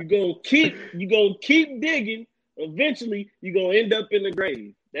 You're gonna keep digging. Eventually, you're gonna end up in the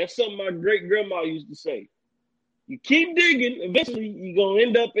grave. That's something my great grandma used to say. You keep digging, eventually you're gonna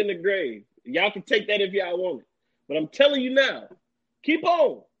end up in the grave. Y'all can take that if y'all want it. But I'm telling you now, keep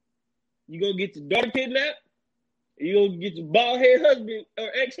on. You're gonna get your daughter kidnapped, and you're gonna get your bald head husband or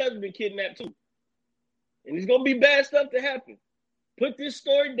ex-husband kidnapped too. And it's gonna be bad stuff to happen. Put this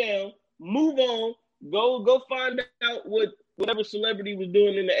story down, move on, go find out what whatever celebrity was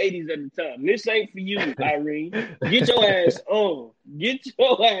doing in the 80s at the time. This ain't for you, Irene. Get your ass on. Get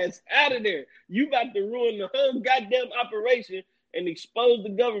your ass out of there. You about to ruin the whole goddamn operation and expose the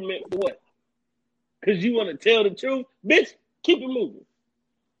government for what? Because you want to tell the truth? Bitch, keep it moving.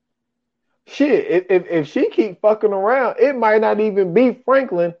 Shit, if she keep fucking around, it might not even be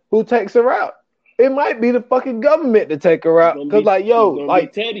Franklin who takes her out. It might be the fucking government to take her out. Cause like, yo,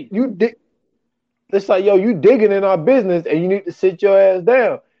 like Teddy. It's like, yo, you digging in our business and you need to sit your ass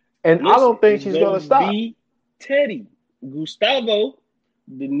down. And I don't think she's gonna stop. Be Teddy. Gustavo,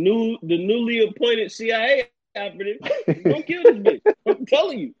 the newly appointed CIA operative, he's gonna kill this bitch. I'm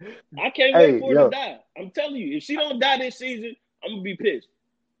telling you. I can't wait for her to die. I'm telling you, if she don't die this season, I'm gonna be pissed.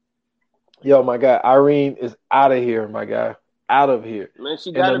 Yo, my guy, Irene is out of here, my guy. Out of here. Man,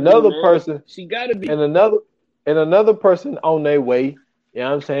 she gotta be, man. Person. She gotta be. And another person on their way, you know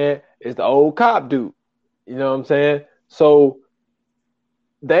what I'm saying, is the old cop dude. You know what I'm saying? So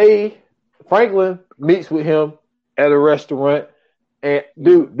Franklin meets with him at a restaurant. And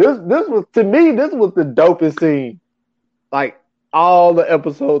dude, this was to me, this was the dopest scene. Like all the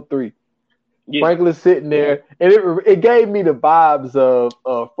episode 3. Yeah. Franklin sitting there, and it gave me the vibes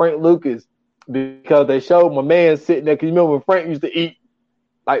of Frank Lucas because they showed my man sitting there. Cause you remember when Frank used to eat,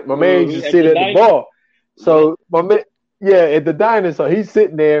 like my man used to sit at the bar. So my man, at the diner. So he's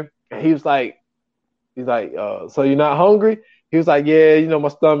sitting there, and he's like, so you're not hungry? He was like, yeah, you know, my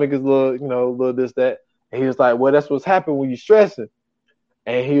stomach is a little this, that. And he was like, well, that's what's happened when you're stressing.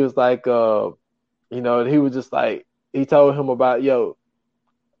 And he was like, and he was just like, he told him about, yo,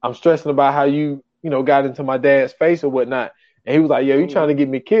 I'm stressing about how you got into my dad's face or whatnot. And he was like, yo, you trying to get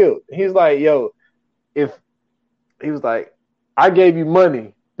me killed. He was like, yo, I gave you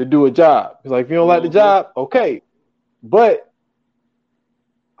money to do a job. He's like, if you don't like the job, okay. But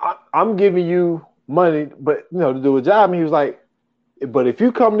I'm giving you money, but to do a job. And he was like, but if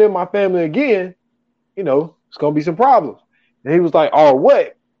you come near my family again, it's gonna be some problems. And he was like, oh,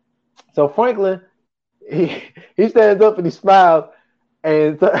 what? So Franklin, he stands up and he smiles.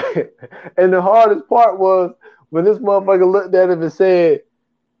 And the hardest part was when this motherfucker looked at him and said,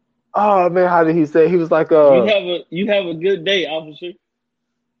 oh man, how did he say? He was like, you have a good day, officer.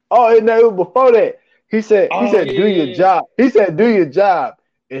 Oh, and no, before that, he said, do your job. He said, do your job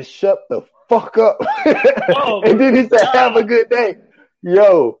and shut the fuck up. And then he said, have a good day.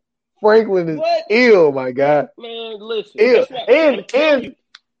 Yo, Franklin is ill, my guy. Man, listen. Ill.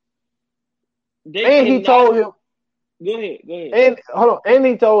 And he told him. Go ahead. And hold on. And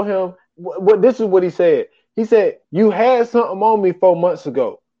he told him what this is what he said. He said, you had something on me 4 months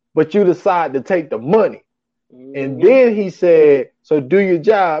ago, but you decided to take the money. Mm-hmm. And then he said, so do your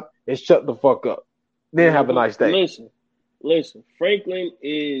job and shut the fuck up. Then have a nice day. Listen. Franklin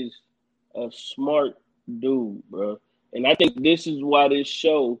is a smart dude, bro. And I think this is why this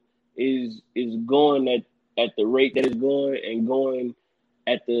show is going at the rate that it's going and going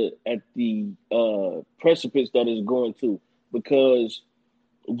at the precipice that it's going to, because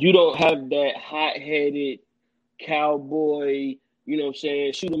you don't have that hot-headed cowboy,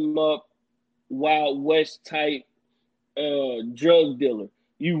 shoot 'em up, Wild West type drug dealer.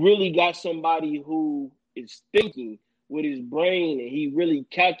 You really got somebody who is thinking with his brain, and he really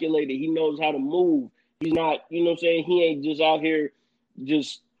calculated. He knows how to move. He's not, he ain't just out here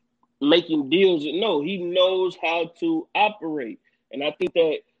just making deals. No, he knows how to operate. And I think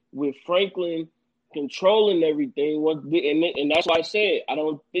that with Franklin controlling everything, and that's why I said I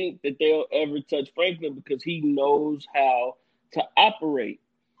don't think that they'll ever touch Franklin, because he knows how to operate.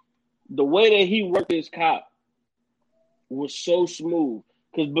 The way that he worked his cop was so smooth.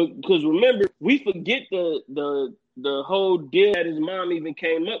 Because remember, we forget the whole deal that his mom even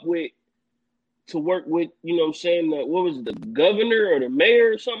came up with to work with, what was it, the governor or the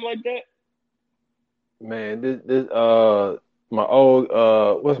mayor or something like that? Man, this my old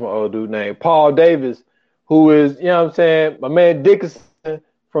what's my old dude name? Paul Davis, who is, my man Dickinson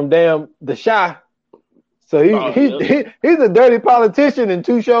from the Shy. So he's a dirty politician in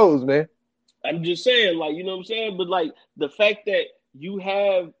 2 shows, man. I'm just saying, but like the fact that you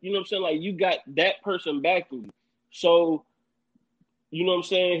have, like you got that person backing you. So,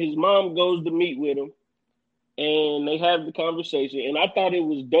 his mom goes to meet with him and they have the conversation. And I thought it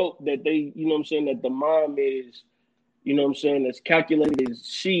was dope that they, that the mom is, as calculated as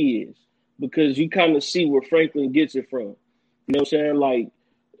she is. because you kind of see where Franklin gets it from. You know what I'm saying? Like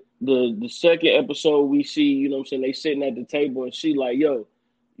the second episode we see, you know what I'm saying, they sitting at the table and she like, yo,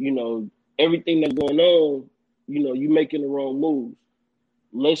 you know, everything that's going on, you know, you making the wrong moves.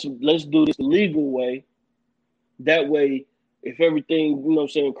 Let's do this the legal way. That way, if everything, you know what I'm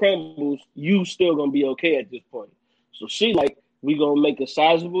saying, crumbles, you still gonna be okay at this point. So she like, we gonna make a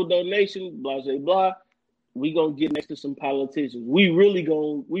sizable donation, blah blah blah. We gonna get next to some politicians. We really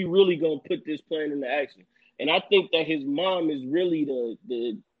gonna put this plan into action. And I think that his mom is really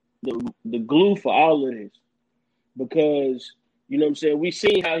the glue for all of this. Because, you know what I'm saying, we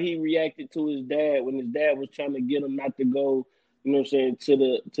seen how he reacted to his dad when his dad was trying to get him not to go, you know what I'm saying,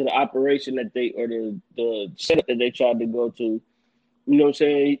 to the operation that they, or the setup that they tried to go to. You know what I'm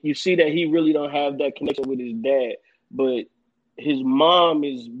saying? You see that he really don't have that connection with his dad, but his mom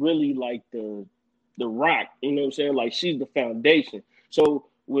is really like the rock, you know what I'm saying? Like, she's the foundation. So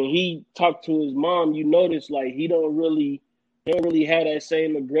when he talked to his mom, you notice like he don't really have that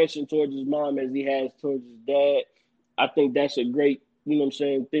same aggression towards his mom as he has towards his dad. I think that's a great, you know what I'm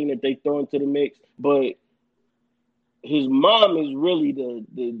saying, thing that they throw into the mix. But his mom is really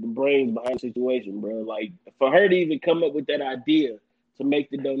the brains behind the situation, bro. Like, for her to even come up with that idea to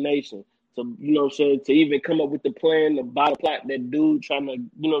make the donation, to, you know what I'm saying, to even come up with the plan to buy the plot that dude trying to, you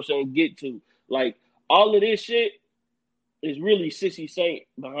know what I'm saying, get to. Like, all of this shit is really Sissy Saint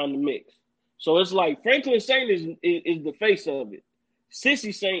behind the mix. So it's like Franklin Saint is the face of it.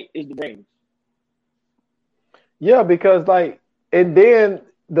 Sissy Saint is the brains. Yeah, because like, and then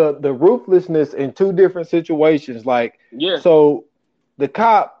the ruthlessness in two different situations. Like, yeah. So the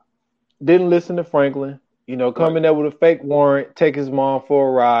cop didn't listen to Franklin. You know, coming there with a fake warrant, take his mom for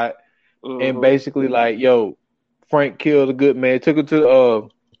a ride, and basically like, yo, Frank killed a good man. Took her to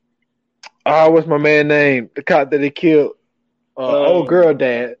what's my man name? The cop that he killed. Old girl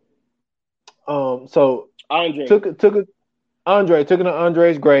dad. So Andre took her to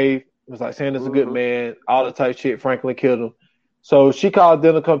Andre's grave. Was like saying it's a good man, all the type shit. Franklin killed him. So she called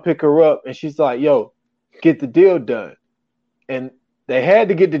them to come pick her up, and she's like, yo, get the deal done. And they had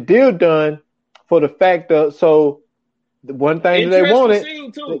to get the deal done for the fact of, so the one thing that they wanted.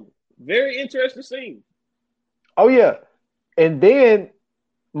 Scene too. Very interesting scene. Oh yeah. And then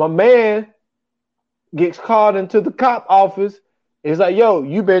my man gets called into the cop office. It's like, yo,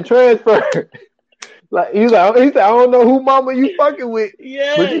 you been transferred. Like he said, I don't know who mama you fucking with, but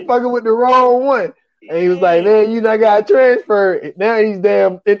you fucking with the wrong one. And he was like, man, you not got transferred. Now he's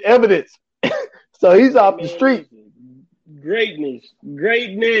damn in evidence. So he's off the street. Greatness.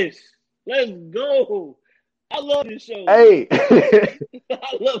 Let's go. I love this show. Hey.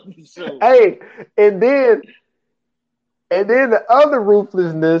 I love this show. Hey, and then the other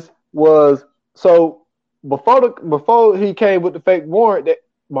ruthlessness was, so before he came with the fake warrant, that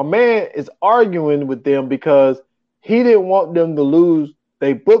my man is arguing with them because he didn't want them to lose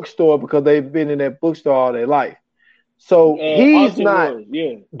their bookstore because they've been in that bookstore all their life. So he's not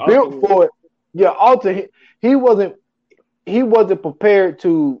built for it. Yeah, Alton, he wasn't prepared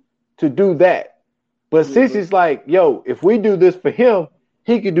to do that. But Sissy's like, yo, if we do this for him,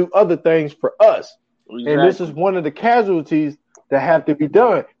 he could do other things for us. Exactly. And this is one of the casualties that have to be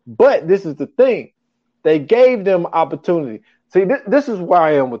done. But this is the thing. They gave them opportunity. See, this is where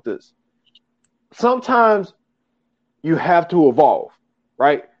I am with this. Sometimes you have to evolve,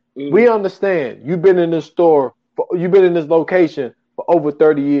 right? Mm-hmm. We understand. You've been in this store, you've been in this location for over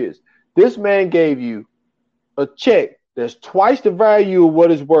 30 years. This man gave you a check that's twice the value of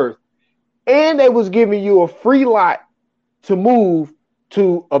what it's worth, and they was giving you a free lot to move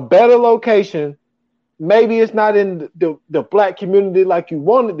to a better location. Maybe it's not in the black community like you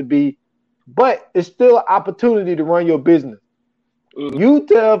want it to be, but it's still an opportunity to run your business. Mm-hmm. You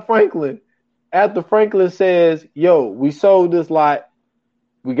tell Franklin, after Franklin says, yo, we sold this lot,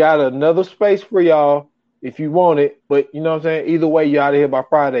 we got another space for y'all if you want it, but you know what I'm saying? Either way, you're out of here by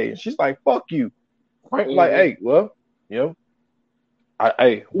Friday. And she's like, fuck you. Frank like, hey, well, you know,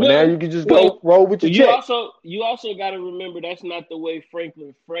 now you can just go roll with your check. You also got to remember that's not the way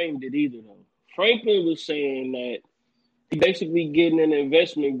Franklin framed it either, though. Franklin was saying that he basically getting an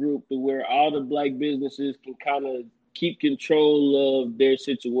investment group to where all the black businesses can kind of keep control of their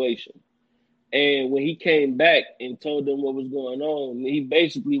situation. And when he came back and told them what was going on, he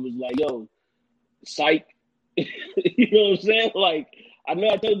basically was like, yo, psych. You know what I'm saying? Like, I know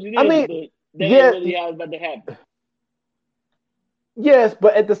I told you this, but that ain't really how it's about to happen. Yes,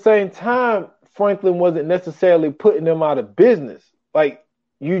 but at the same time, Franklin wasn't necessarily putting them out of business. Like,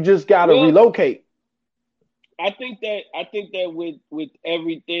 you just got to relocate. I think that with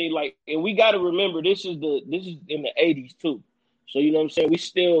everything, like, and we got to remember this is in the 80s too. So, you know what I'm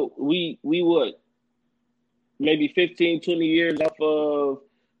saying? We what, maybe 15, 20 years off of,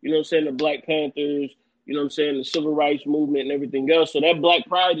 you know what I'm saying, the Black Panthers, you know what I'm saying, the civil rights movement and everything else. So that Black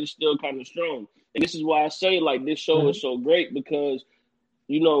pride is still kind of strong. And this is why I say, like, this show is so great because,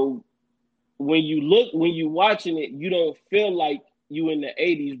 you know, when you watching it, you don't feel like you in the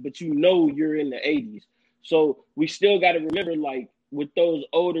 80s, but you know you're in the 80s. So we still got to remember, like, with those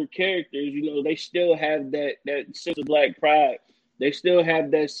older characters, you know, they still have that sense of Black pride. They still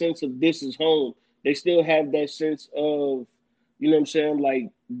have that sense of this is home. They still have that sense of, you know what I'm saying, like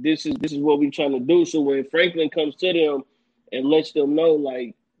this is what we're trying to do. So when Franklin comes to them and lets them know,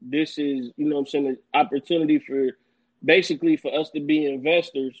 like, this is, you know what I'm saying, an opportunity for basically for us to be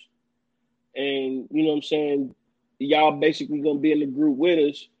investors, and you know what I'm saying, y'all basically gonna be in the group with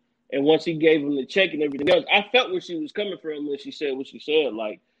us. And once he gave him the check and everything else, I felt where she was coming from when she said what she said.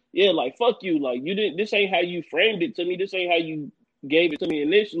 Like, yeah, like fuck you, like you didn't. This ain't how you framed it to me. This ain't how you gave it to me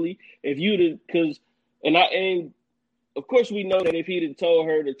initially. If you did, and of course we know that if he'd have told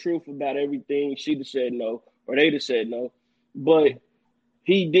her the truth about everything, she'd have said no, or they'd have said no. But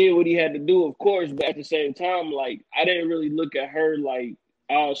he did what he had to do, of course. But at the same time, like I didn't really look at her like,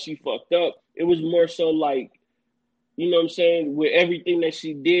 oh, she fucked up. It was more so like, you know what I'm saying, with everything that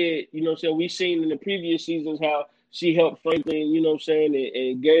she did, you know what I'm saying, we seen in the previous seasons how she helped Franklin, you know what I'm saying,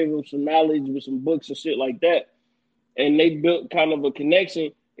 and gave him some knowledge with some books and shit like that. And they built kind of a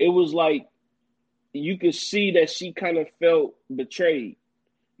connection. It was like you could see that she kind of felt betrayed.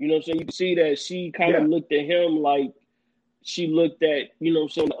 You know what I'm saying? You could see that she kind of looked at him like she looked at, you know what I'm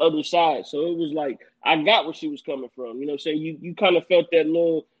saying, the other side. So it was like, I got where she was coming from. You know what I'm saying? You kind of felt that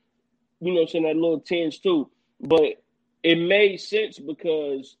little, you know what I'm saying, that little tinge too. But it made sense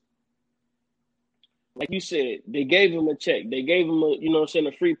because, like you said, they gave him a check. They gave him a, you know what I'm saying,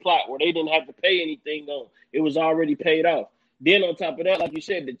 a free plot where they didn't have to pay anything on. It was already paid off. Then on top of that, like you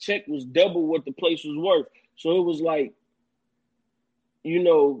said, the check was double what the place was worth. So it was like, you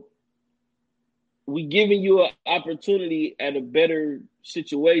know, we giving you an opportunity at a better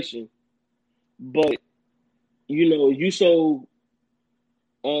situation, but you know, you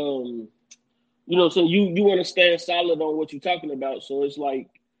know, so you want to stand solid on what you're talking about. So it's like,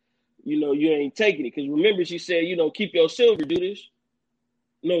 you know, you ain't taking it. Because remember, she said, you know, keep your silver, do this.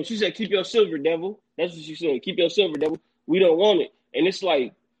 No, she said, keep your silver, devil. That's what she said. Keep your silver, devil. We don't want it. And it's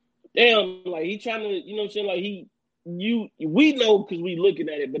like, damn, like he trying to, you know what I'm saying? Like we know because we looking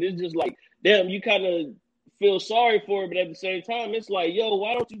at it, but it's just like, damn, you kind of feel sorry for it. But at the same time, it's like, yo,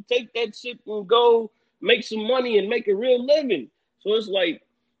 why don't you take that shit and go make some money and make a real living? So it's like,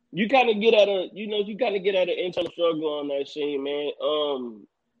 you kind of get at an internal struggle on that scene, man.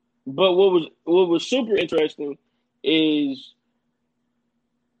 But what was super interesting is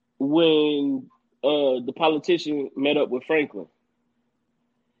when the politician met up with Franklin,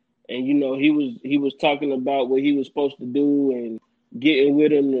 and you know he was talking about what he was supposed to do and getting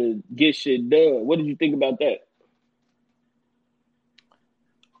with him to get shit done. What did you think about that?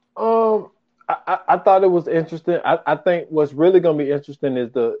 I thought it was interesting. I think what's really gonna be interesting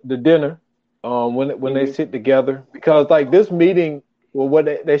is the dinner, when they sit together, because like this meeting, well, what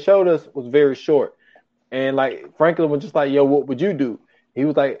they showed us was very short, and like Franklin was just like, yo, what would you do? He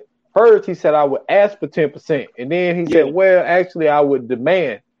was like, first he said I would ask for 10%, and then he said, well, actually I would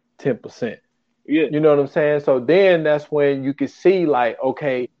demand 10%. Yeah, you know what I'm saying? So then that's when you can see like,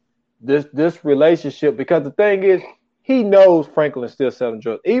 okay, this relationship, because the thing is, he knows Franklin's still selling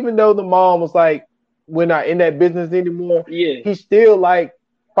drugs. Even though the mom was like, we're not in that business anymore, he's still like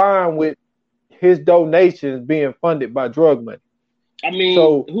fine with his donations being funded by drug money. I mean,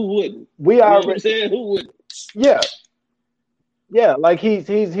 so who wouldn't? We already, you know what I'm saying? Who wouldn't? Yeah, like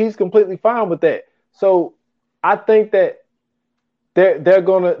he's completely fine with that. So I think that they're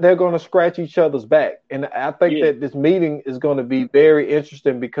gonna scratch each other's back, and I think that this meeting is gonna be very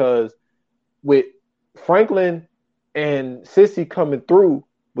interesting because with Franklin and Sissy coming through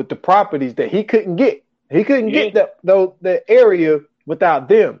with the properties that he couldn't get. He couldn't get the area without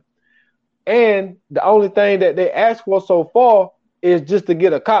them. And the only thing that they asked for so far is just to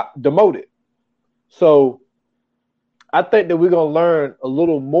get a cop demoted. So I think that we're going to learn a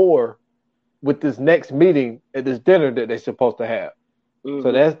little more with this next meeting at this dinner that they're supposed to have. Mm-hmm.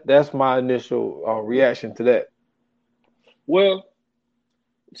 So that's my initial reaction to that. Well,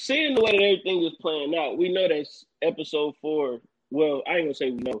 seeing the way that everything is playing out, we know that episode 4, well, I ain't gonna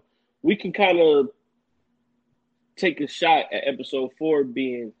say we know. We can kind of take a shot at episode 4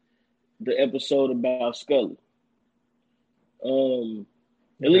 being the episode about Scully.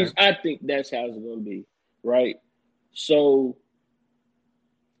 At least I think that's how it's gonna be, right? So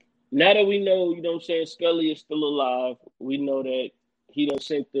now that we know, you know what I'm saying, Scully is still alive, we know that he done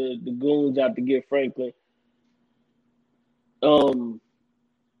sent the goons out to get Franklin. Do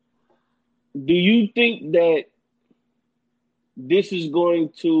you think that this is going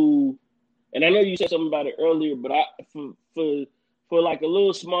to, and I know you said something about it earlier, but for like a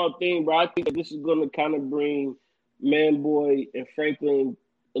little small thing, bro, I think that this is going to kind of bring Manboy and Franklin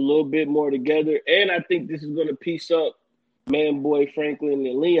a little bit more together, and I think this is going to piece up Manboy, Franklin,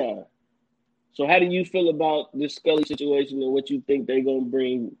 and Leon. So how do you feel about this Scully situation and what you think they're going to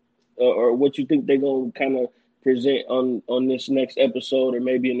bring, or what you think they're going to kind of present on this next episode or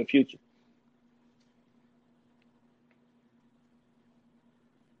maybe in the future?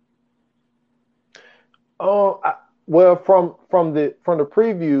 Well, from the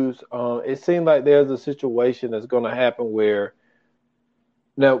previews, it seemed like there's a situation that's going to happen where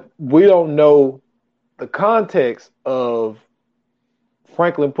now we don't know the context of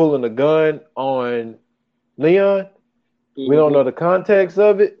Franklin pulling a gun on Leon. Mm-hmm. We don't know the context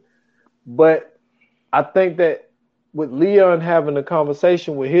of it, but I think that with Leon having a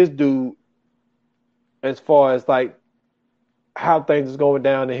conversation with his dude, as far as like how things is going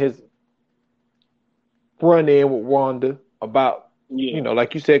down in his run in with Wanda about, you know,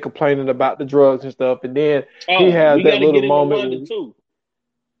 like you said, complaining about the drugs and stuff, and then he has that little moment. Too.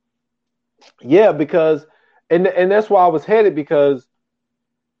 Yeah, because and that's why I was headed, because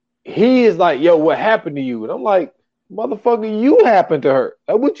he is like, yo, what happened to you? And I'm like, motherfucker, you happened to her.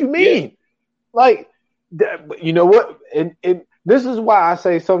 Like, what you mean? Yeah. Like, you know what? And this is why I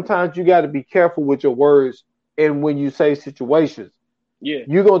say sometimes you got to be careful with your words and when you say situations. Yeah,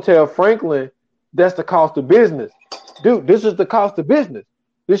 you're gonna tell Franklin that's the cost of business, dude. This is the cost of business.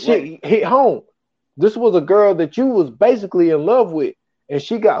 This shit hit home. This was a girl that you was basically in love with, and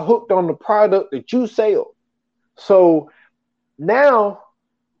she got hooked on the product that you sell. So now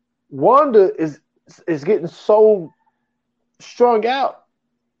Wanda is getting so strung out.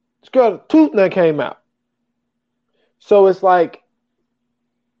 This girl's tooth that came out. So it's like,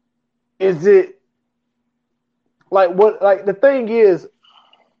 is it like what? Like the thing is,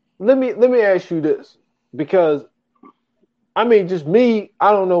 let me ask you this, because I mean, just me,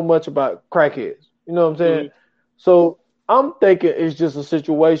 I don't know much about crackheads. You know what I'm saying? Mm-hmm. So I'm thinking it's just a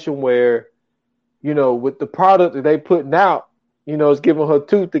situation where, you know, with the product that they putting out, you know, it's giving her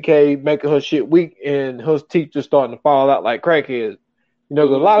tooth decay, making her shit weak, and her teeth just starting to fall out like crackheads. You know,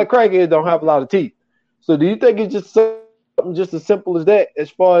 'cause a lot of crackheads don't have a lot of teeth. So do you think it's just something just as simple as that, as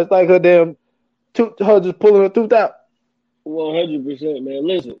far as like her damn tooth, her just pulling her tooth out? 100%, man.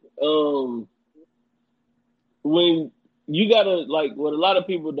 Listen, when you gotta, like, what a lot of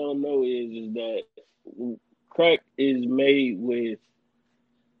people don't know is that crack is made with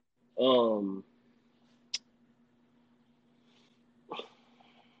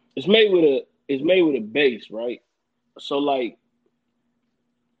it's made with a base, right? So like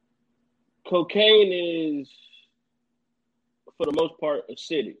cocaine is, for the most part,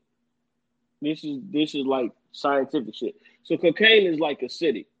 acidic. This is like scientific shit. So cocaine is like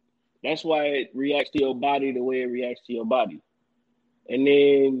acidic. That's why it reacts to your body the way it reacts to your body. And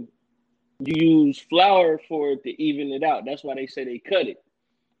then you use flour for it to even it out. That's why they say they cut it.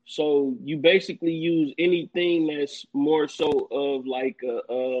 So you basically use anything that's more so of like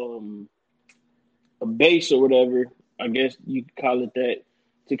a base or whatever, I guess you could call it that,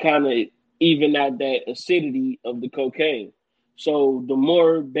 to kind of even out that acidity of the cocaine. So the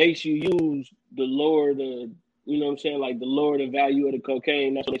more base you use, the lower the, you know what I'm saying, like the lower the value of the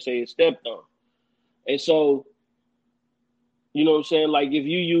cocaine. That's what they say it's stepped on. And so, you know what I'm saying, like if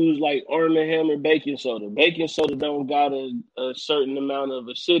you use like Arm & Hammer baking soda don't got a certain amount of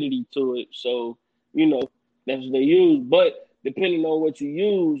acidity to it. So, you know, that's what they use. But depending on what you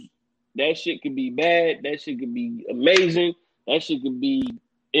use, that shit could be bad. That shit could be amazing. That shit could be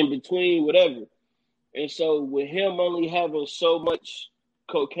in between, whatever. And so with him only having so much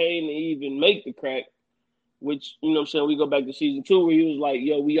cocaine to even make the crack, which, you know what I'm saying, we go back to season 2 where he was like,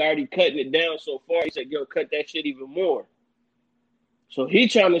 yo, we already cutting it down so far. He said, yo, cut that shit even more. So he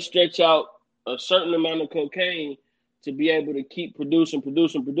trying to stretch out a certain amount of cocaine to be able to keep producing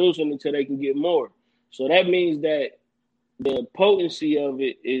until they can get more. So that means that the potency of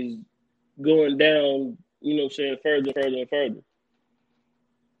it is going down, you know what I'm saying, further and further.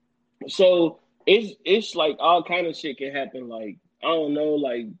 So it's like all kind of shit can happen. Like, I don't know,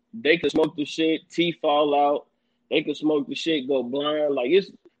 like they could smoke the shit, teeth fall out. They could smoke the shit, go blind. Like it's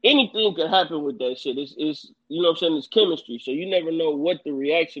anything could happen with that shit. It's you know what I'm saying, it's chemistry. So you never know what the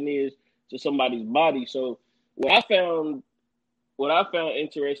reaction is to somebody's body. So what I found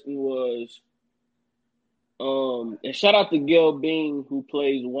interesting was And shout out to Gail Bean who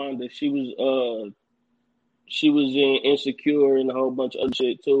plays Wanda. She was in Insecure and a whole bunch of other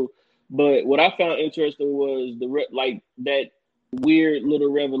shit too. But what I found interesting was that weird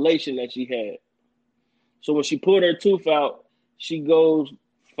little revelation that she had. So when she pulled her tooth out, she goes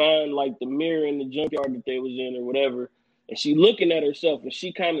find like the mirror in the junkyard that they was in or whatever, and she looking at herself and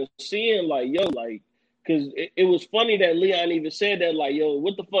she kind of seeing like, yo, like, because it was funny that Leon even said that, like, yo,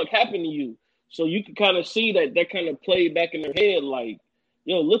 what the fuck happened to you? So you could kind of see that kind of played back in her head, like,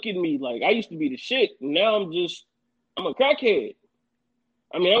 yo, look at me, like I used to be the shit, now I'm a crackhead.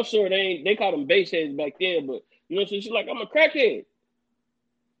 I mean, I'm sure they called them base heads back then, but you know what I'm saying? She's like, I'm a crackhead.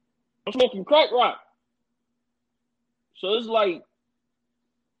 I'm smoking crack rock. So it's like,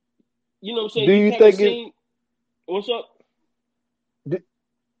 you know what I'm saying? Do you you kind of think seen what's up?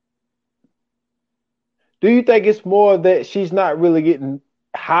 Do you think it's more that she's not really getting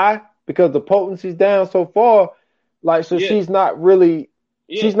high because the potency's down so far? Like, so Yeah. she's not really,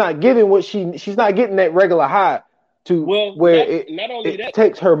 she's not getting she's not getting that regular high to where it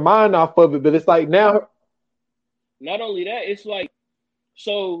takes her mind off of it. But it's like now. Not only that, it's like,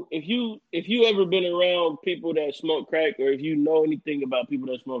 so if you ever been around people that smoke crack, or if you know anything about people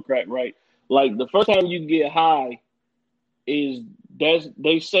that smoke crack, right? Like the first time you get high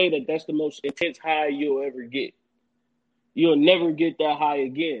they say that's the most intense high you'll ever get. You'll never get that high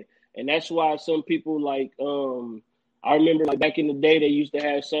again. And that's why some people like I remember like back in the day they used to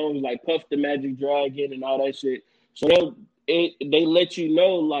have songs like Puff the Magic Dragon and all that shit. So they let you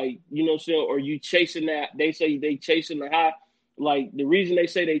know, like, you know what I'm saying, or you chasing that, they say they chasing the high. Like the reason they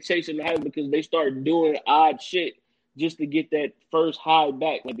say they chasing the high is because they start doing odd shit just to get that first high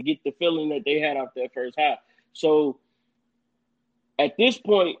back, like to get the feeling that they had off that first high. So at this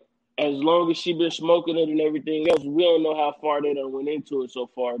point, as long as she been smoking it and everything else, we don't know how far they done went into it so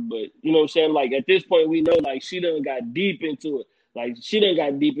far. But you know what I'm saying? Like at this point, we know like she done got deep into it. Like she done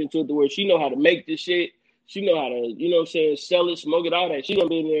got deep into it to where she know how to make this shit. She know how to, you know what I'm saying, sell it, smoke it, all that. She done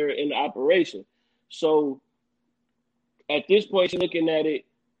been there in the operation. So at this point, she's looking at it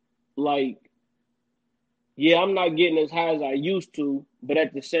like, yeah, I'm not getting as high as I used to, but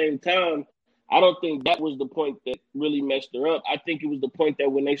at the same time, I don't think that was the point that really messed her up. I think it was the point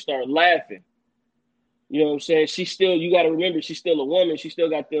that when they started laughing, you know what I'm saying? You got to remember, she's still a woman. She still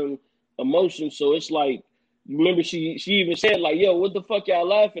got them emotions. So it's like, remember she even said like, yo, what the fuck y'all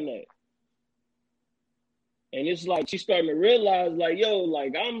laughing at? And it's like, she's starting to realize like, yo,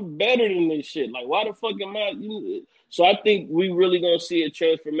 like I'm better than this shit. Like, why the fuck am I? So I think we really going to see a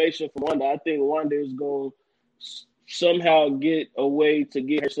transformation from Wanda. I think Wanda is going to somehow get a way to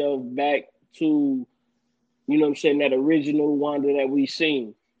get herself back to, you know what I'm saying, that original Wanda that we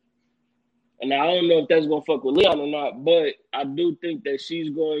seen. And I don't know if that's going to fuck with Leon or not, but I do think that she's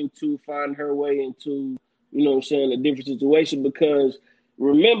going to find her way into, you know what I'm saying, a different situation, because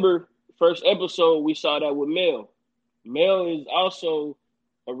remember, first episode, we saw that with Mel. Mel is also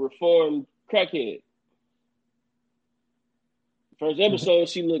a reformed crackhead. First episode,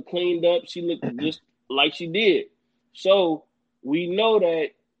 she looked cleaned up. She looked just like she did. So we know that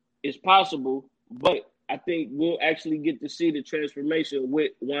it's possible, but I think we'll actually get to see the transformation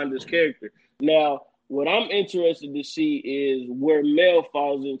with Wanda's character. Now, what I'm interested to see is where Mel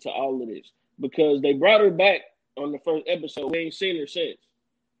falls into all of this, because they brought her back on the first episode. We ain't seen her since.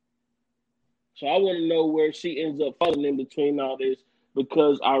 So I want to know where she ends up falling in between all this,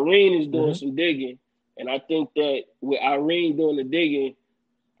 because Irene is doing some digging, and I think that with Irene doing the digging,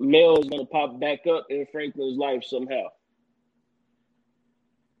 Mel is going to pop back up in Franklin's life somehow.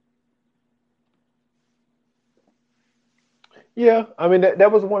 Yeah, I mean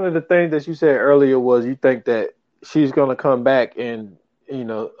that was one of the things that you said earlier, was you think that she's gonna come back and, you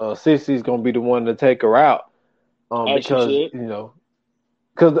know, Sissy's gonna be the one to take her out, because you know,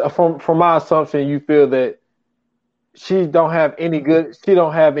 because from my assumption, you feel that she don't have any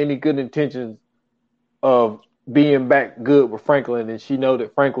good intentions of being back good with Franklin, and she know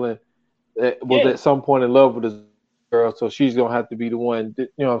that Franklin was at some point in love with this girl, so she's gonna have to be the one, you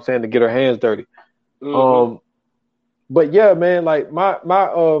know what I'm saying, to get her hands dirty. But yeah, man, like my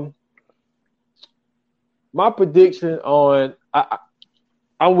prediction on,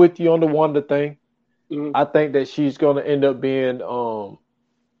 I'm with you on the Wanda thing. I think that she's gonna end up being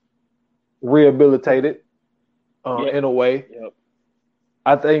rehabilitated in a way.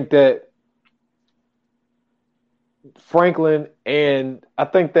 I think that Franklin, and I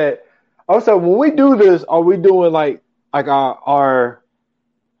think that also when we do this, are we doing like our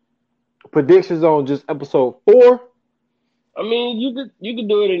predictions on just episode 4? I mean, you could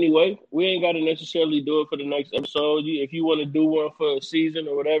do it anyway. We ain't got to necessarily do it for the next episode. If you want to do one for a season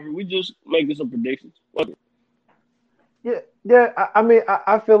or whatever, we just making some predictions. Okay. Yeah. I mean,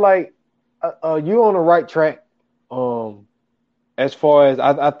 I feel like you're on the right track. As far as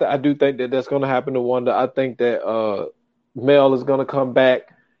I do think that that's going to happen to Wanda. I think that Mel is going to come back,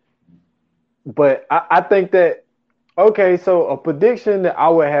 but I think that okay. So a prediction that I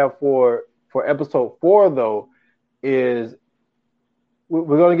would have for episode 4 though is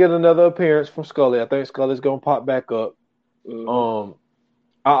we're going to get another appearance from Scully. I think Scully's going to pop back up. Mm-hmm.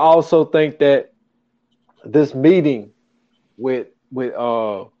 I also think that this meeting with with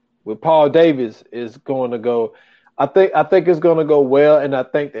uh with Paul Davis is going to go. I think it's going to go well, and I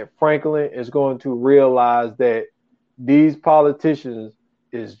think that Franklin is going to realize that these politicians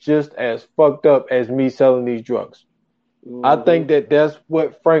is just as fucked up as me selling these drugs. I Mm-hmm. think that that's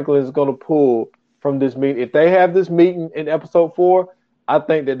what Franklin is going to pull from this meeting. If they have this meeting in episode 4, I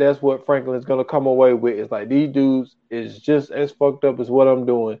think that that's what Franklin is going to come away with. It's like these dudes is just as fucked up as what I'm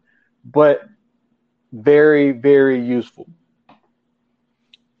doing, but very, very useful.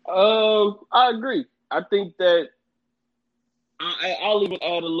 I agree. I think that I'll even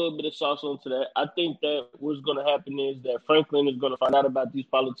add a little bit of sauce onto that. I think that what's going to happen is that Franklin is going to find out about these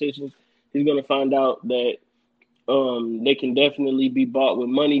politicians. He's going to find out that they can definitely be bought with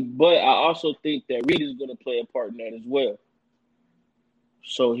money. But I also think that Reed is going to play a part in that as well.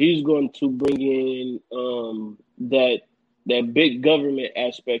 So he's going to bring in that big government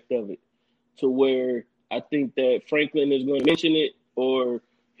aspect of it, to where I think that Franklin is going to mention it, or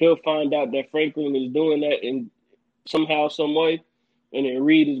he'll find out that Franklin is doing that in somehow, some way, and then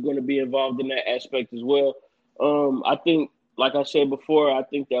Reed is going to be involved in that aspect as well. I think, like I said before, I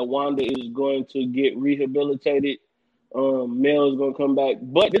think that Wanda is going to get rehabilitated. Mel is going to come back,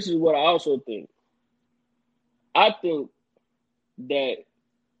 but this is what I also think. I think that,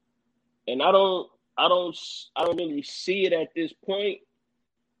 and I don't really see it at this point,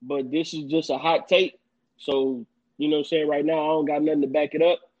 but this is just a hot take. So, you know what I'm saying? Right now, I don't got nothing to back it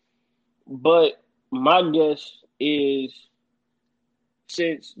up. But my guess is,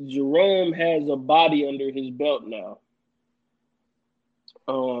 since Jerome has a body under his belt now,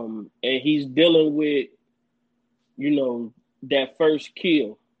 and he's dealing with, that first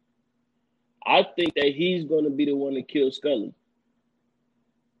kill, I think that he's going to be the one to kill Scully.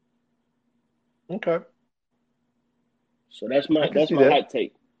 Okay, So that's I my can that's see my that. hot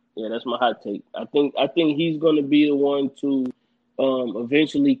take. Yeah, that's my hot take. I think he's going to be the one to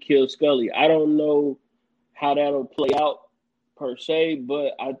eventually kill Scully. I don't know how that'll play out per se,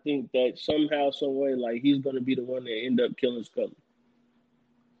 but I think that somehow, some way, like, he's going to be the one that end up killing Scully.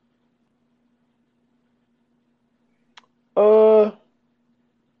 Uh,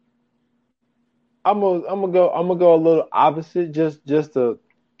 I'm gonna go a little opposite, just a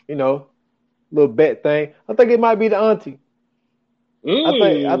you know little bet thing. I think it might be the auntie.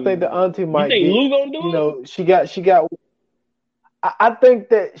 I think the auntie You might think get Lou gonna do it? she got. I think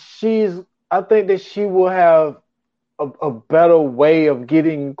that I think that she will have a better way of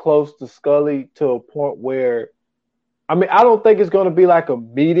getting close to Scully to a point where I mean I don't think it's gonna be like a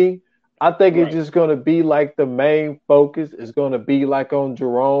meeting. I think it's Right. just gonna be like the main focus is gonna be like on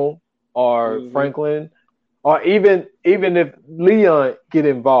Jerome or Mm-hmm. Franklin or even if Leon get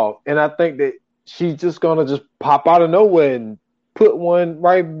involved. And I think that she's just gonna just pop out of nowhere and put one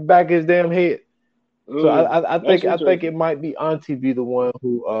right back his damn head. So I That's think interesting. it might be Auntie be the one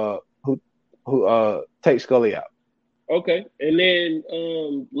who takes Scully out. Okay, and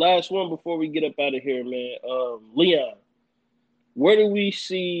then last one before we get up out of here, man. Leon, where do we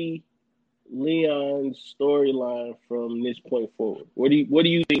see Leon's storyline from this point forward? What do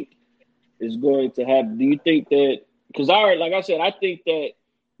you think is going to happen? Do you think that, because like I said, I think that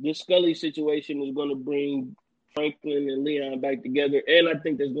this Scully situation is going to bring Franklin and Leon back together, and I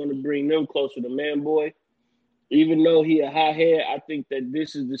think that's going to bring them closer to Man Boy. Even though he a hothead, I think that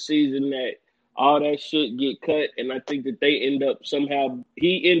this is the season that all that shit get cut, and I think that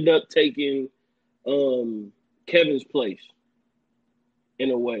he end up taking Kevin's place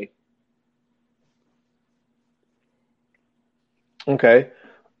in a way. Okay.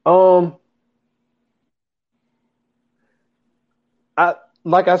 Um, I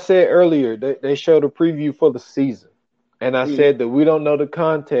like I said earlier, they showed a preview for the season, and I Mm-hmm. said that we don't know the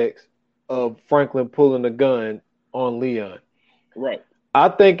context of Franklin pulling a gun on Leon. Right. I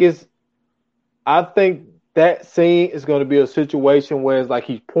think it's I think that scene is going to be a situation where it's like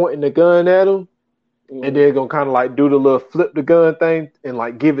he's pointing the gun at him, and Mm-hmm. they're gonna kind of like do the little flip the gun thing and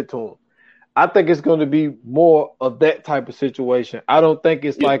like give it to him. I think it's going to be more of that type of situation. I don't think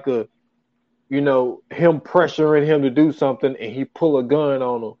it's Yeah. like him pressuring him to do something and he pull a gun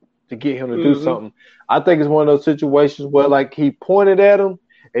on him to get him to do Mm-hmm. something. I think it's one of those situations where like he pointed at him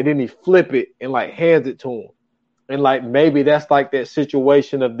and then he flip it and like hands it to him. And like maybe that's like that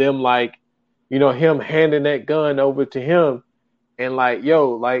situation of them like, you know, him handing that gun over to him and like,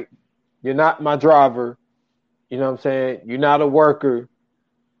 yo, like you're not my driver, you know what I'm saying? You're not a worker,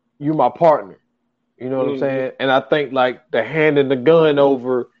 you my partner. You know what I'm saying? And I think like the handing the gun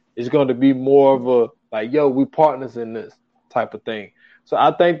over is going to be more of a like, yo, we partners in this type of thing. So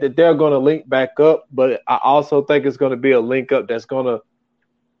I think that they're going to link back up, but I also think it's going to be a link up that's going to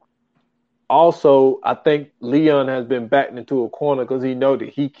also, I think Leon has been backed into a corner because he know that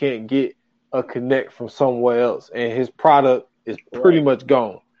he can't get a connect from somewhere else and his product is pretty much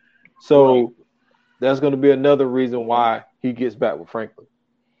gone. So that's going to be another reason why he gets back with Franklin.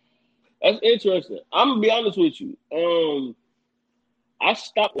 That's interesting. I'm gonna be honest with you. I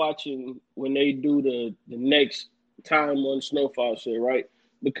stopped watching when they do the next time on Snowfall shit, right?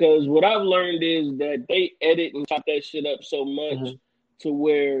 Because what I've learned is that they edit and chop that shit up so much to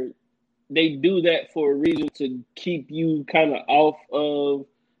where they do that for a reason to keep you kind of off of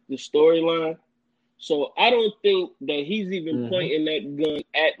the storyline. So I don't think that he's even pointing that gun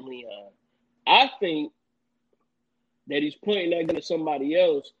at Leon. I think that he's pointing that gun at somebody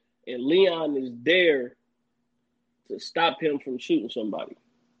else. And Leon is there to stop him from shooting somebody.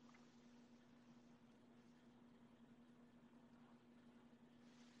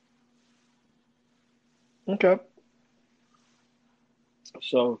 Okay.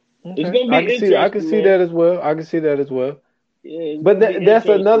 So it's gonna be interesting. I can see that as well. I can see that as well. Yeah, but that's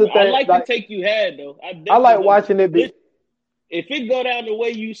another thing. I like the take you had though. I like watching it. If it go down the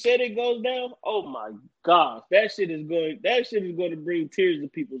way you said it goes down, oh my gosh, that shit is going to bring tears to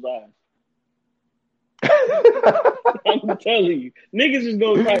people's eyes. I'm telling you, niggas is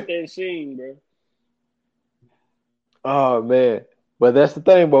gonna crack that scene, bro. Oh man, but that's the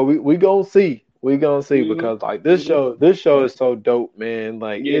thing, bro. We gonna see, because like this show is so dope, man.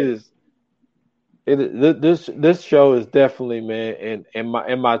 Like it is. This show is definitely, man, in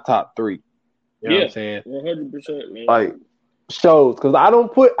my top 3. You know what I'm saying? 100%, man. Like shows, because I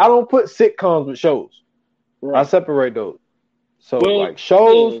don't put sitcoms with shows. Right. I separate those. So like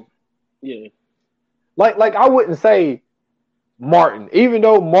shows, Like I wouldn't say Martin, even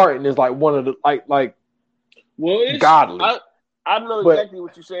though Martin is like one of the like godly. I know exactly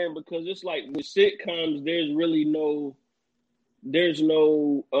what you're saying, because it's like with sitcoms, there's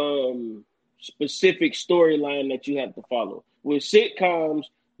no specific storyline that you have to follow. With sitcoms,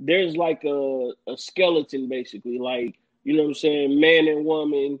 there's like a skeleton basically, like, you know what I'm saying, man and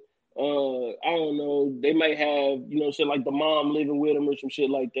woman. I don't know, they might have, you know what I'm saying, like the mom living with them or some shit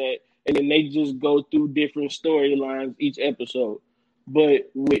like that. And then they just go through different storylines each episode.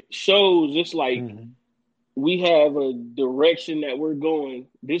 But with shows, it's like we have a direction that we're going.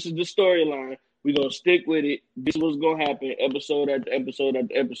 This is the storyline. We're going to stick with it. This is what's going to happen episode after episode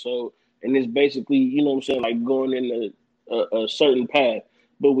after episode. And it's basically, you know what I'm saying, like going in a certain path.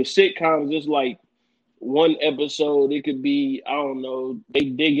 But with sitcoms, it's like one episode, it could be, I don't know, they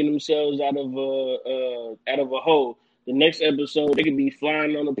digging themselves out of a hole. The next episode, they could be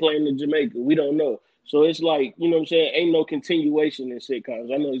flying on a plane to Jamaica. We don't know. So it's like, you know what I'm saying, ain't no continuation in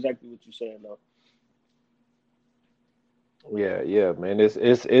sitcoms. I know exactly what you're saying, though. Yeah, man.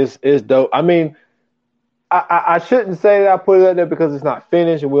 It's dope. I mean, I shouldn't say that I put it out there because it's not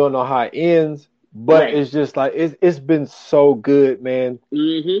finished and we don't know how it ends. But it's just like it's been so good, man.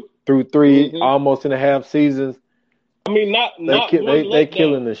 Through 3 almost and a half seasons. I mean, they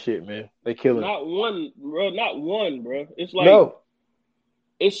killing this shit, man. They killing. Not one, bro. It's like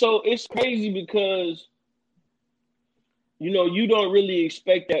it's crazy because, you know, you don't really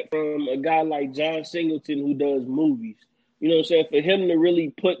expect that from a guy like John Singleton who does movies. You know what I'm saying? For him to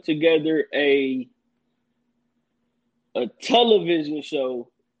really put together a television show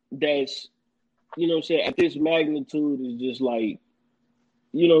that's, you know what I'm saying, at this magnitude is just like,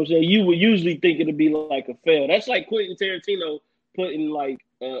 you know what I'm saying, you would usually think it'd be like a fail. That's like Quentin Tarantino putting like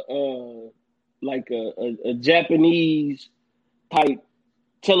a Japanese type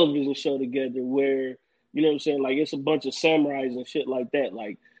television show together where, you know what I'm saying, like it's a bunch of samurais and shit like that.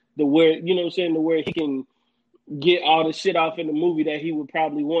 Like you know what I'm saying, to where he can get all the shit off in the movie that he would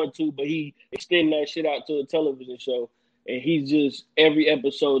probably want to, but he extend that shit out to a television show. And he's just, every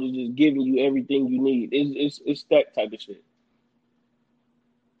episode is just giving you everything you need. It's that type of shit.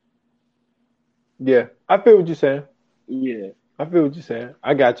 Yeah, I feel what you're saying. Yeah, I feel what you're saying.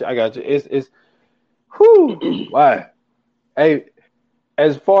 I got you. It's whoo. Why? Hey,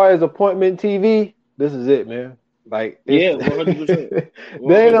 as far as appointment TV, this is it, man. Like, 100%.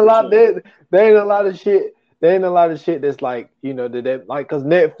 There ain't a lot. There ain't a lot of shit. There ain't a lot of shit that's like, you know, that like, because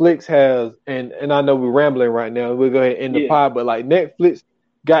Netflix has, and I know we're rambling right now. We'll go ahead and end the pod, but like Netflix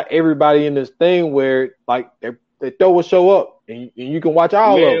got everybody in this thing where like they're they throw a show up and you can watch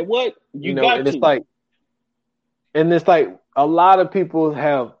all of Man, them. what? You You know, got to. and it's like a lot of people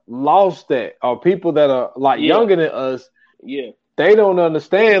have lost that, or people that are like younger than us. Yeah. They don't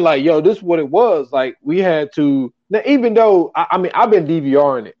understand, like, yo, this is what it was. Like, we had to, now, even though, I mean, I've been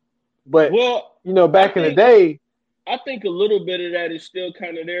DVRing it, but, you know, back in the day. I think a little bit of that is still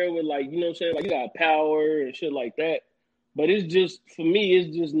kind of there with, like, you know what I'm saying? Like, you got Power and shit like that. But it's just, for me,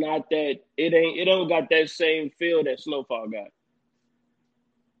 it's just not that, it don't got that same feel that Snowfall got.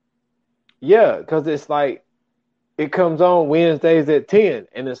 Yeah, because it's like, it comes on Wednesdays at 10,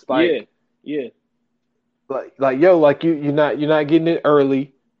 and it's like, yeah. Like yo, like you're not getting it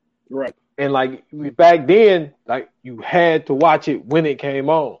early, right? And like back then, like you had to watch it when it came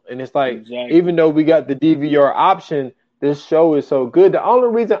on, and it's like even though we got the DVR option, this show is so good. The only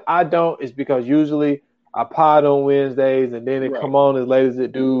reason I don't is because usually I pod on Wednesdays, and then it come on as late as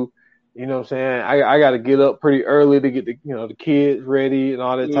it do. You know what I'm saying? I got to get up pretty early to get the kids ready and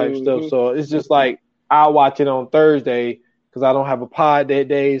all that type of stuff. So it's just like I watch it on Thursday because I don't have a pod that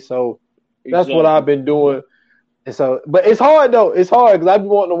day. So that's what I've been doing. And so, but it's hard though. It's hard because I've been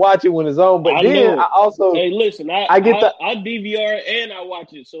wanting to watch it when it's on. But I also, hey, listen, I DVR and I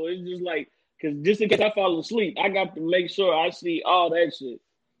watch it. So it's just like, because just in case I fall asleep, I got to make sure I see all that shit.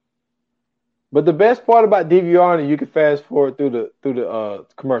 But the best part about DVR is you can fast forward through the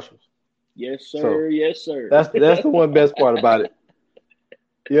commercials. Yes, sir. So yes, sir. That's the one best part about it.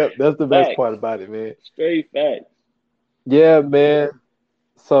 Yep, that's the best part about it, man. Straight facts. Yeah, man.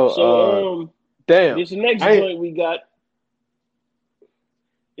 So damn. This next joint we got.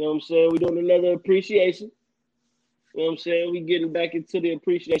 You know what I'm saying? We're doing another appreciation. You know what I'm saying? We getting back into the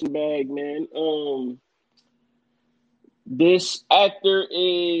appreciation bag, man. This actor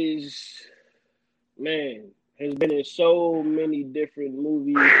has been in so many different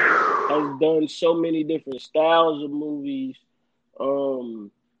movies, has done so many different styles of movies.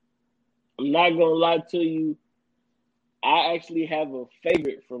 I'm not gonna lie to you, I actually have a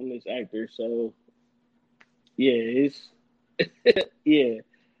favorite from this actor. So yeah, it's yeah.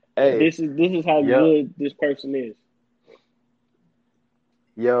 Hey, this is how good this person is.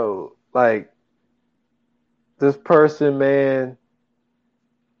 Yo, like this person, man,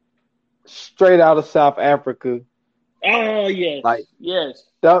 straight out of South Africa. Oh yes, yes.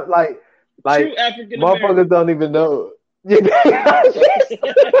 Don't like true African motherfuckers don't even know.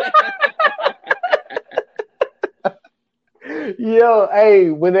 Yo, hey,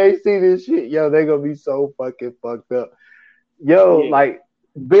 when they see this shit, yo, they gonna be so fucking fucked up. Yo, like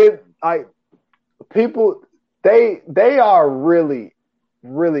people, they are really,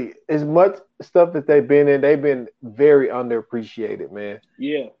 really, as much stuff that they've been in, they've been very underappreciated, man.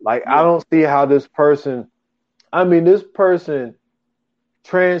 Yeah. I don't see how this person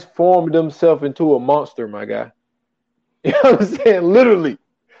transformed himself into a monster, my guy. You know what I'm saying?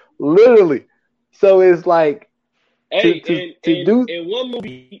 Literally. So it's like, in one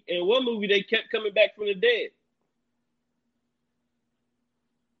movie they kept coming back from the dead.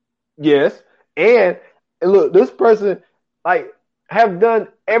 Yes. And look, this person have done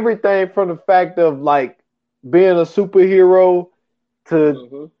everything from the fact of being a superhero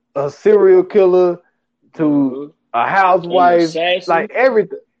to a serial killer to a housewife,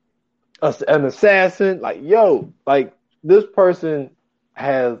 everything. An assassin, this person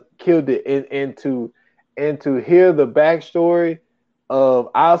has killed it. And to hear the backstory of,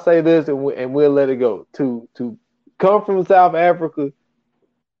 I'll say this and we'll let it go. To come from South Africa,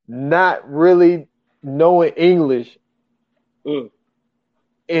 not really knowing English,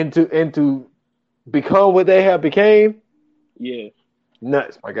 and to become what they have became,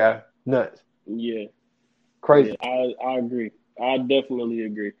 nuts, my guy, nuts. Yeah, crazy. Yeah, I agree. I definitely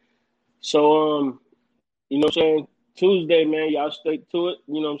agree. So, you know what I'm saying? Tuesday, man, y'all stick to it.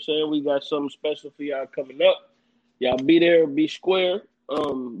 You know what I'm saying? We got something special for y'all coming up. Y'all be there, be square.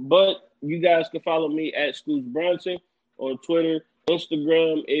 But you guys can follow me at Scoots Bronson on Twitter.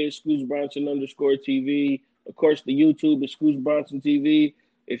 Instagram is ScootsBronson_TV. Of course, the YouTube is Scoots Bronson TV.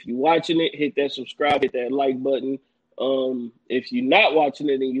 If you're watching it, hit that subscribe, hit that like button. If you're not watching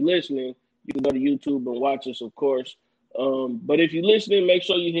it and you're listening, you can go to YouTube and watch us, of course. But if you're listening, make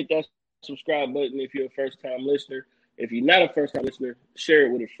sure you hit that subscribe button if you're a first-time listener. If you're not a first-time listener, share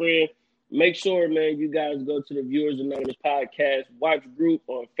it with a friend. Make sure, man, you guys go to the Viewers Anonymous Podcast watch group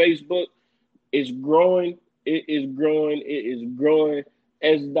on Facebook. It's growing. It is growing. It is growing.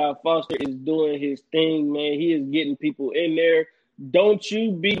 As Doc Foster is doing his thing, man, he is getting people in there. Don't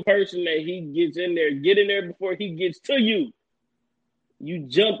you be the person that he gets in there. Get in there before he gets to you. You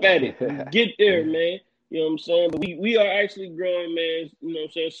jump at it. You get there, man. You know what I'm saying? But we are actually growing, man. You know what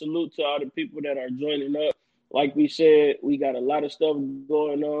I'm saying? Salute to all the people that are joining up. like we said, we got a lot of stuff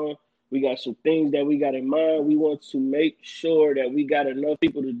going on. We got some things that we got in mind. We want to make sure that we got enough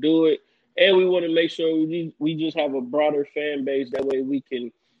people to do it. And we want to make sure we just have a broader fan base. That way we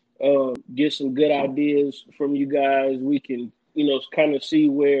can get some good ideas from you guys. We can, kind of see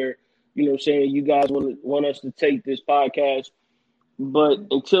where, saying you guys want us to take this podcast. But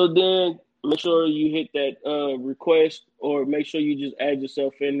until then, make sure you hit that request or make sure you just add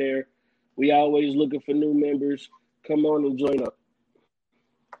yourself in there. We always looking for new members. Come on and join up.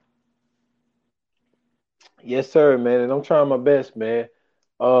 Yes, sir, man. And I'm trying my best, man.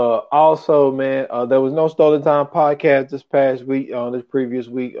 Also, man, there was no Stolen Time podcast this past week, this previous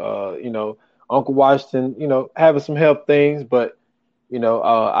week. Uncle Washington, having some health things, but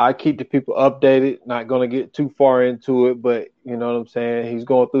I keep the people updated. Not gonna get too far into it, but you know what I'm saying. He's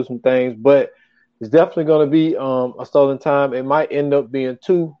going through some things, but it's definitely gonna be a Stolen Time. It might end up being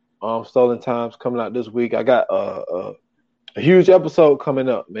two Stolen Times coming out this week. I got a huge episode coming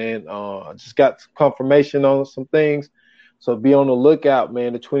up, man. I just got confirmation on some things. So be on the lookout,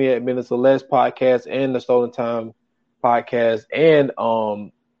 man. The 28 Minutes or Less podcast and the Stolen Time podcast. And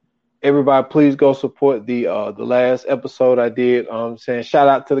everybody, please go support the last episode I did. Saying shout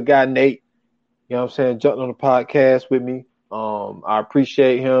out to the guy Nate. You know what I'm saying? Jumping on the podcast with me. I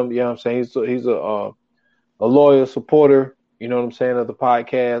appreciate him. You know what I'm saying? He's a loyal supporter, you know what I'm saying, of the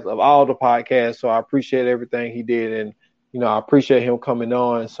podcast, of all the podcasts. So I appreciate everything he did, and I appreciate him coming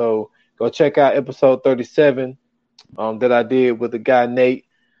on. So go check out episode 37 that I did with the guy Nate.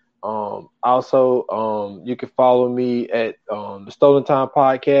 Also, you can follow me at the Stolen Time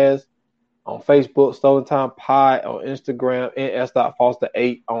Podcast on Facebook, Stolen Time Pod on Instagram, and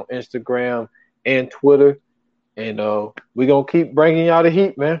s.foster8 on Instagram and Twitter. And we're going to keep bringing y'all the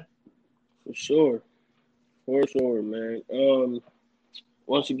heat, man. For sure. For sure, man.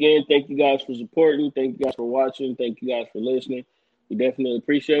 Once again, thank you guys for supporting. Thank you guys for watching. Thank you guys for listening. We definitely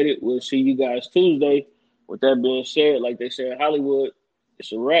appreciate it. We'll see you guys Tuesday. With that being said, like they say in Hollywood,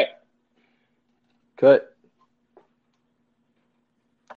 it's a wrap. Cut.